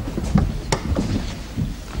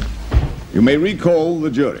 You may recall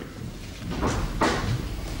the jury.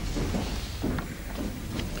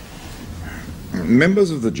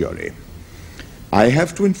 Members of the jury, I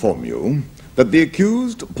have to inform you that the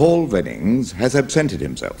accused, Paul Vennings, has absented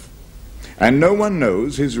himself, and no one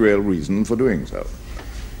knows his real reason for doing so.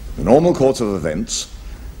 In the normal course of events,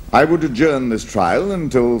 I would adjourn this trial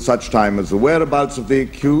until such time as the whereabouts of the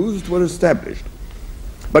accused were established.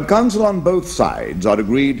 But counsel on both sides are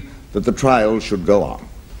agreed that the trial should go on,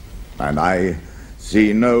 and I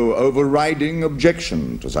see no overriding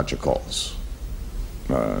objection to such a course.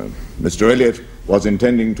 Mr. Elliot was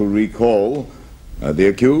intending to recall the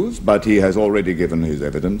accused, but he has already given his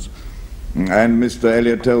evidence, and Mr.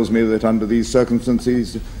 Elliot tells me that under these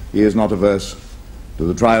circumstances he is not averse to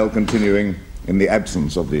the trial continuing in the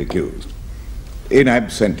absence of the accused. In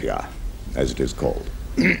absentia, as it is called.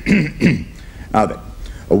 Now then,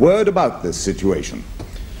 a word about this situation.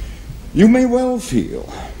 You may well feel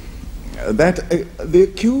that the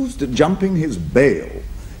accused jumping his bail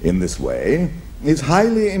in this way is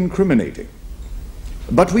highly incriminating.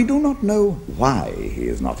 But we do not know why he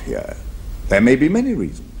is not here. There may be many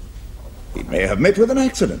reasons. He may have met with an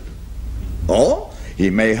accident, or he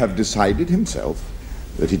may have decided himself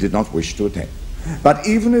that he did not wish to attend. But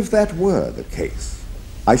even if that were the case,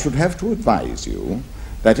 I should have to advise you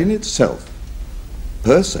that in itself,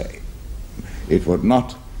 per se, it would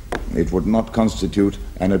not constitute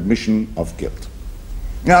an admission of guilt.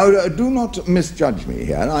 Now, do not misjudge me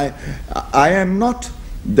here. I am not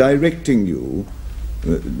directing you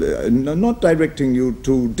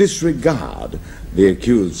to disregard the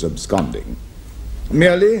accused's absconding,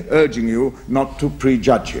 merely urging you not to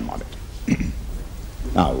prejudge him on it.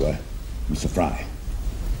 Now, Mr. Fry,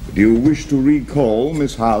 do you wish to recall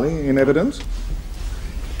Miss Harley in evidence?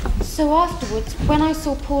 So afterwards, when I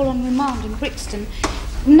saw Paul on remand in Brixton,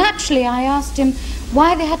 naturally I asked him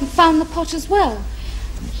why they hadn't found the pot as well.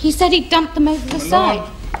 He said he'd dumped them over the side.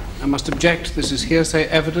 I must object. This is hearsay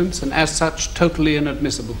evidence, and as such, totally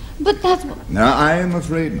inadmissible. But that's what... No, I am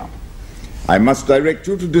afraid not. I must direct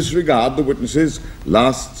you to disregard the witness's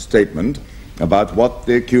last statement about what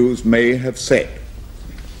the accused may have said.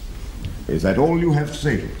 Is that all you have to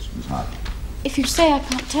say to us, Miss Harley? If you say I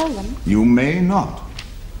can't tell them... You may not.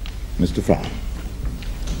 Mr. Fry.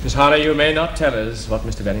 Miss Harley, you may not tell us what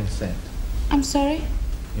Mr. Vennings said. I'm sorry?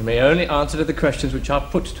 You may only answer to the questions which are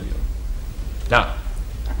put to you. Now,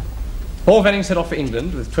 Paul Vennings set off for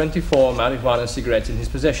England with 24 marijuana cigarettes in his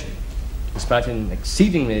possession. Despite an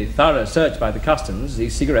exceedingly thorough search by the customs,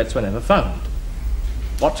 these cigarettes were never found.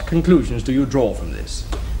 What conclusions do you draw from this?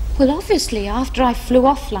 Well, obviously, after I flew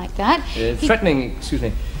off like that... Threatening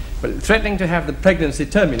to have the pregnancy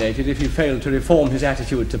terminated if he failed to reform his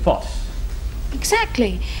attitude to pot.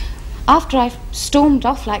 Exactly. After I stormed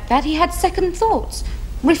off like that, he had second thoughts.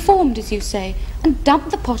 Reformed, as you say, and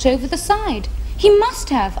dumped the pot over the side. He must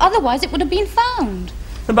have, otherwise it would have been found.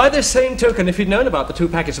 And by this same token, if he'd known about the 2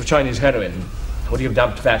 packets of Chinese heroin, would he have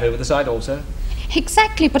dumped that over the side also?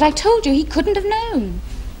 Exactly, but I told you he couldn't have known.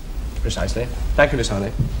 Precisely. Thank you, Miss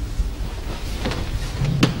Harley.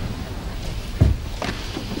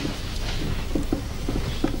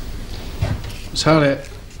 Miss Harley,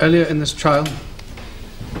 earlier in this trial,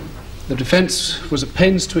 the defense was at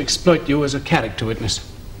pains to exploit you as a character witness.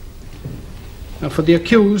 Now, for the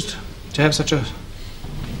accused to have such a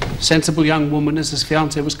sensible young woman as his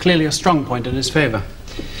fiancée was clearly a strong point in his favor.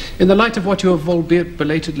 In the light of what you have albeit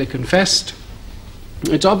belatedly confessed,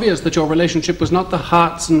 it's obvious that your relationship was not the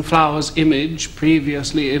hearts and flowers image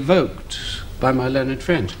previously evoked by my learned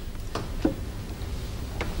friend.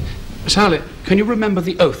 Miss Harley, can you remember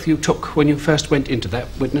the oath you took when you first went into that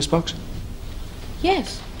witness box?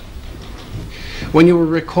 Yes. When you were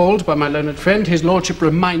recalled by my learned friend, his lordship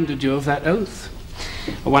reminded you of that oath.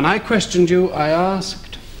 When I questioned you, I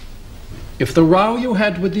asked if the row you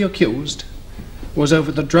had with the accused was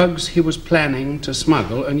over the drugs he was planning to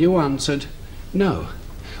smuggle, and you answered no.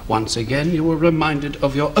 Once again, you were reminded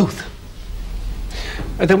of your oath.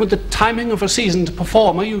 And then with the timing of a seasoned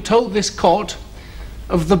performer, you told this court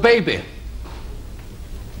of the baby,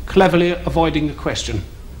 cleverly avoiding the question.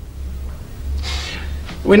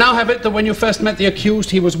 We now have it that when you first met the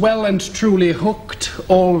accused, he was well and truly hooked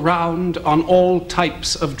all round on all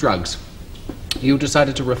types of drugs. You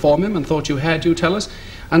decided to reform him and thought you had, you tell us,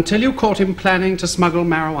 until you caught him planning to smuggle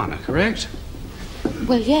marijuana, correct?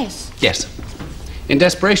 Well, yes. Yes. In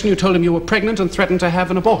desperation, you told him you were pregnant and threatened to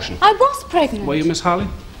have an abortion. I was pregnant. Were you, Miss Harley?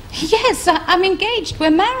 Yes, I'm engaged.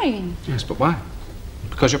 We're marrying. Yes, but why?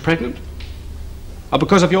 Because you're pregnant? Or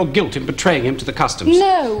because of your guilt in betraying him to the customs?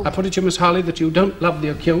 No. I put it to you, Miss Harley, that you don't love the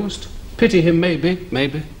accused. Pity him, maybe,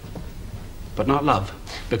 but not love.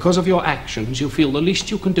 Because of your actions, you feel the least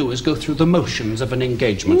you can do is go through the motions of an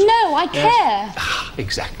engagement. No, I care. Ah,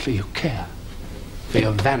 exactly, you care. For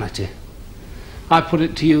your vanity. I put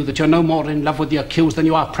it to you that you're no more in love with the accused than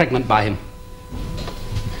you are pregnant by him.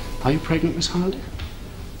 Are you pregnant, Miss Harley?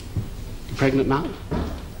 You pregnant now?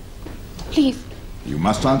 Please. You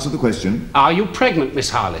must answer the question. Are you pregnant, Miss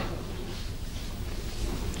Harley?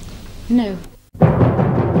 No.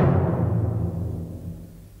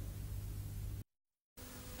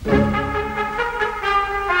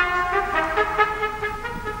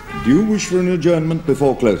 Do you wish for an adjournment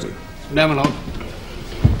before closing? No, my lord.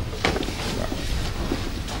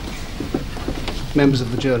 Members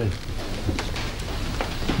of the jury.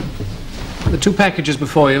 The 2 packages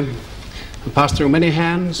before you have passed through many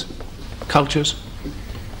hands, cultures,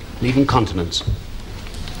 and even continents.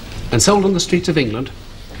 And sold on the streets of England,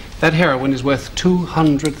 that heroin is worth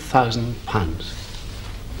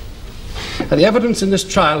 £200,000. The evidence in this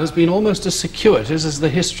trial has been almost as circuitous as the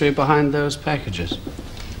history behind those packages.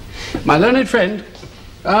 My learned friend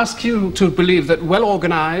asks you to believe that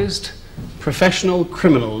well-organized, professional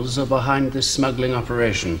criminals are behind this smuggling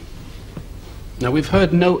operation. Now, we've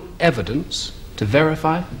heard no evidence to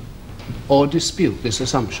verify or dispute this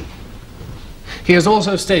assumption. He has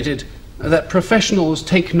also stated that professionals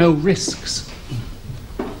take no risks.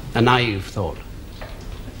 A naive thought.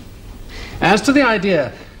 As to the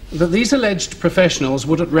idea that these alleged professionals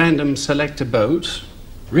would at random select a boat,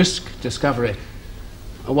 risk discovery,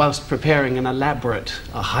 whilst preparing an elaborate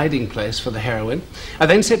hiding place for the heroin, and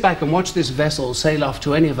then sit back and watch this vessel sail off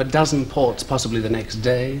to any of a dozen ports, possibly the next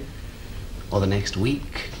day or the next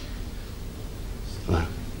week. Well,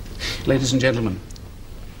 ladies and gentlemen,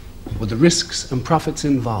 with the risks and profits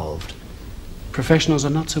involved, professionals are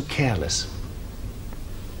not so careless.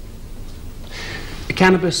 The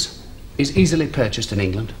cannabis is easily purchased in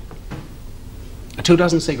England. 2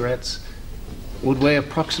 dozen cigarettes would weigh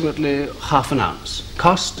approximately half an ounce.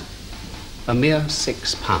 Cost, a mere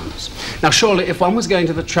 £6. Now, surely, if one was going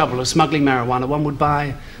to the trouble of smuggling marijuana, one would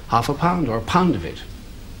buy half a pound or a pound of it.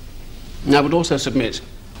 And I would also submit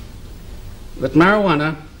that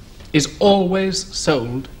marijuana is always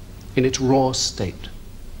sold in its raw state.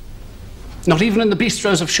 Not even in the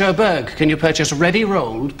bistros of Cherbourg can you purchase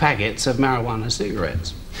ready-rolled packets of marijuana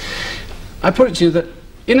cigarettes. I put it to you that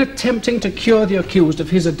in attempting to cure the accused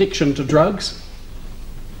of his addiction to drugs,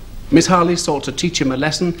 Miss Harley sought to teach him a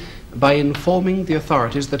lesson by informing the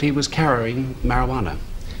authorities that he was carrying marijuana.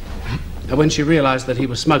 And when she realized that he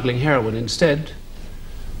was smuggling heroin instead,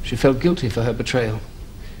 she felt guilty for her betrayal.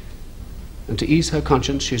 And to ease her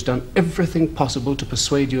conscience, she's done everything possible to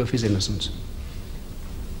persuade you of his innocence.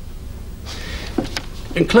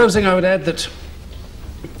 In closing, I would add that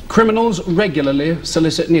criminals regularly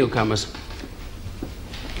solicit newcomers.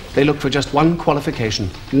 They look for just one qualification: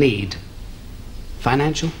 need.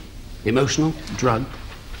 Financial, emotional, drug.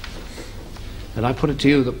 And I put it to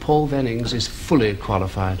you that Paul Vennings is fully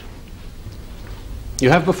qualified. You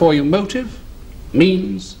have before you motive,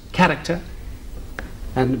 means, character,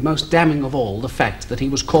 and most damning of all, the fact that he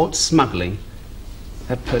was caught smuggling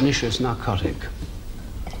that pernicious narcotic.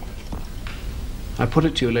 I put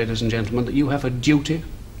it to you, ladies and gentlemen, that you have a duty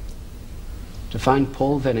to find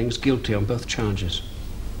Paul Vennings guilty on both charges.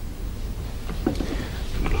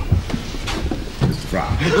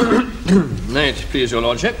 May it please your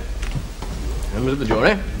lordship, members of the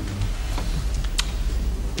jury,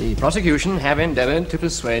 the prosecution have endeavoured to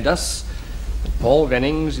persuade us that Paul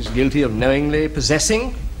Vennings is guilty of knowingly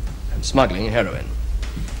possessing and smuggling heroin.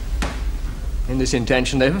 In this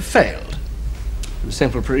intention they have failed, for the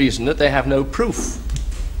simple reason that they have no proof.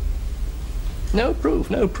 No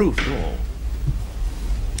proof at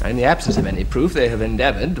all. In the absence of any proof, they have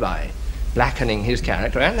endeavoured, by blackening his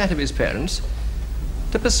character and that of his parents,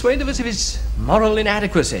 to persuade us of his moral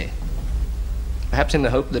inadequacy, perhaps in the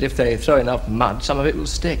hope that if they throw enough mud, some of it will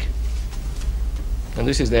stick. And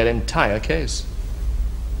this is their entire case.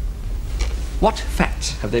 What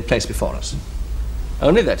facts have they placed before us?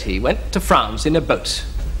 Only that he went to France in a boat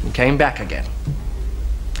and came back again.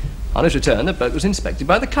 On his return, the boat was inspected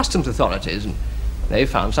by the customs authorities, and they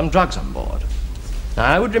found some drugs on board. Now,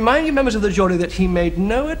 I would remind you, members of the jury, that he made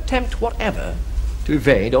no attempt whatever to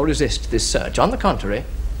evade or resist this search. On the contrary,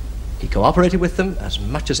 he cooperated with them as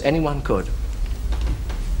much as anyone could.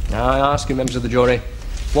 Now, I ask you, members of the jury,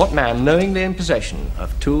 what man knowingly in possession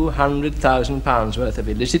of £200,000 worth of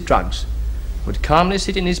illicit drugs would calmly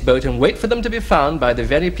sit in his boat and wait for them to be found by the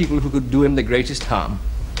very people who could do him the greatest harm?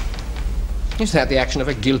 Is that the action of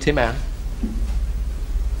a guilty man?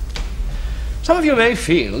 Some of you may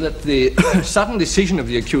feel that the sudden decision of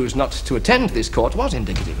the accused not to attend this court was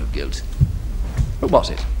indicative of guilt. But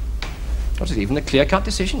was it? Was it even a clear-cut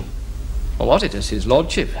decision? Or was it, as his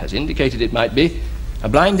lordship has indicated it might be, a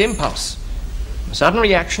blind impulse, a sudden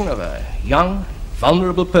reaction of a young,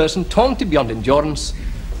 vulnerable person taunted beyond endurance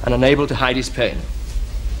and unable to hide his pain?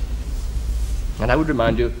 And I would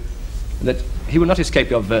remind you that he will not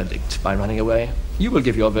escape your verdict by running away. You will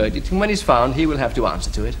give your verdict, and when he's found, he will have to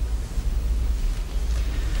answer to it.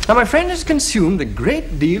 Now, my friend has consumed a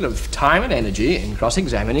great deal of time and energy in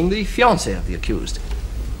cross-examining the fiancée of the accused.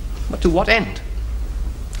 But to what end?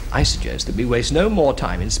 I suggest that we waste no more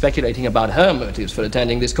time in speculating about her motives for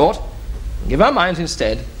attending this court, and give our minds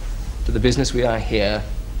instead to the business we are here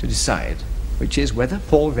to decide, which is whether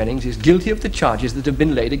Paul Vennings is guilty of the charges that have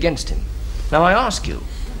been laid against him. Now, I ask you,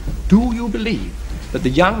 do you believe that the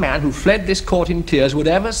young man who fled this court in tears would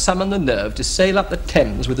ever summon the nerve to sail up the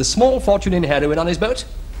Thames with a small fortune in heroin on his boat?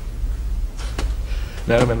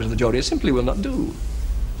 No, members of the jury, it simply will not do.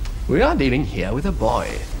 We are dealing here with a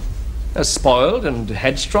boy. A spoiled and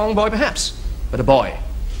headstrong boy, perhaps, but a boy.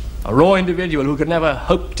 A raw individual who could never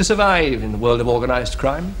hope to survive in the world of organized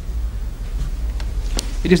crime.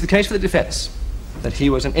 It is the case for the defense that he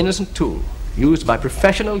was an innocent tool used by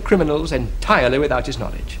professional criminals entirely without his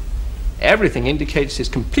knowledge. Everything indicates his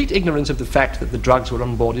complete ignorance of the fact that the drugs were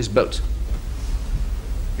on board his boat.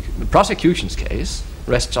 The prosecution's case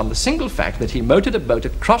rests on the single fact that he motored a boat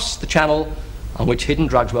across the channel on which hidden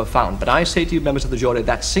drugs were found. But I say to you, members of the jury,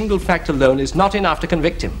 that single fact alone is not enough to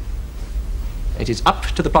convict him. It is up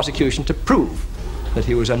to the prosecution to prove that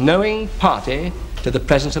he was a knowing party to the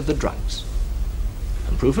presence of the drugs.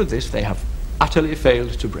 And proof of this they have utterly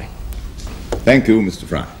failed to bring. Thank you, Mr.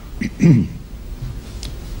 Fry.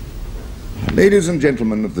 Ladies and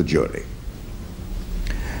gentlemen of the jury,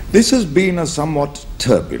 this has been a somewhat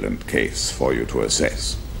turbulent case for you to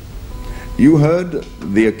assess. You heard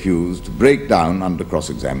the accused break down under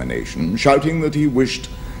cross-examination, shouting that he wished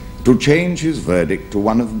to change his verdict to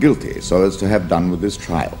one of guilty so as to have done with this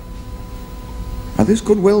trial. Now, this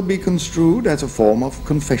could well be construed as a form of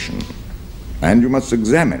confession, and you must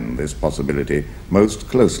examine this possibility most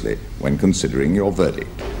closely when considering your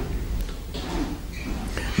verdict.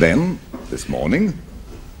 Then, this morning,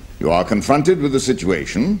 you are confronted with a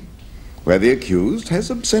situation where the accused has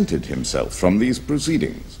absented himself from these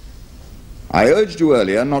proceedings. I urged you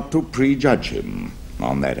earlier not to prejudge him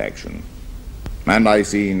on that action, and I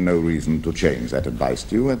see no reason to change that advice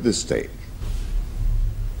to you at this stage.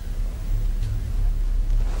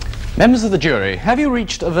 Members of the jury, have you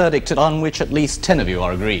reached a verdict on which at least 10 of you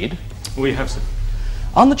are agreed? We have, sir.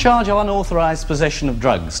 On the charge of unauthorized possession of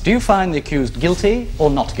drugs, do you find the accused guilty or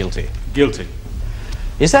not guilty? Guilty.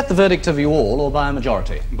 Is that the verdict of you all, or by a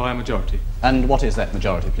majority? By a majority. And what is that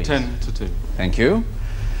majority, please? 10-2. Thank you.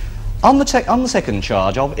 On the second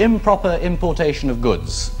charge of improper importation of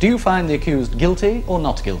goods, do you find the accused guilty or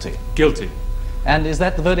not guilty? Guilty. And is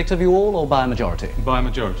that the verdict of you all, or by a majority? By a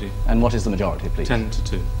majority. And what is the majority, please?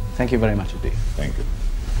 10-2. Thank you very much indeed. Thank you.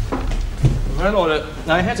 Well, Lord,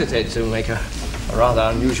 I hesitate to make a rather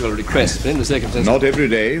unusual request, but in the circumstances... Not every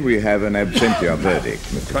day we have an absentia verdict,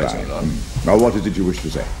 Mr. Quite Fry. so, Lord. Now, what is it you wish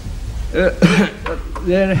to say?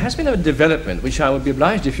 There has been a development which I would be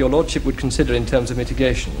obliged if your lordship would consider in terms of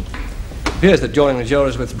mitigation. It appears that during the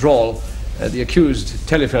juror's withdrawal, the accused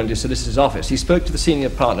telephoned his solicitor's office. He spoke to the senior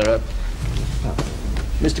partner,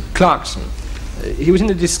 Mr. Clarkson. He was in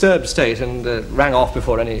a disturbed state and rang off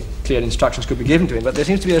before any clear instructions could be given to him, but there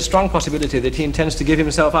seems to be a strong possibility that he intends to give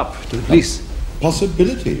himself up to the police.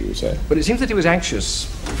 Possibility, you say? But it seems that he was anxious,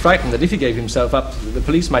 frightened that if he gave himself up, the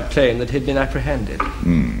police might claim that he'd been apprehended.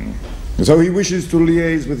 So he wishes to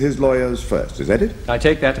liaise with his lawyers first, is that it? I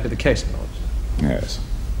take that to be the case, my lord. Yes.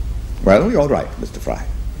 Well, you're right, Mr. Fry.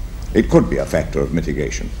 It could be a factor of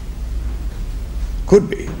mitigation. Could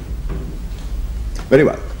be. Very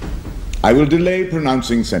well. I will delay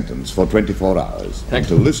pronouncing sentence for 24 hours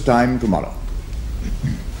until this time tomorrow.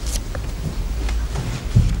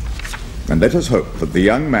 And let us hope that the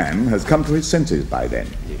young man has come to his senses by then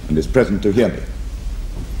and is present to hear me.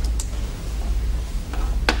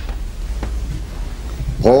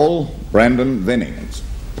 Paul Brandon Vennings,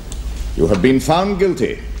 you have been found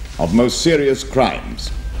guilty of most serious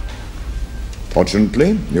crimes.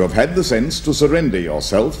 Fortunately, you have had the sense to surrender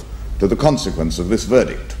yourself to the consequence of this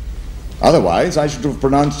verdict. Otherwise, I should have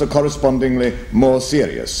pronounced a correspondingly more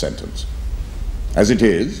serious sentence. As it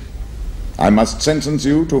is, I must sentence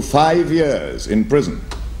you to 5 years in prison.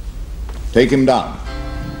 Take him down.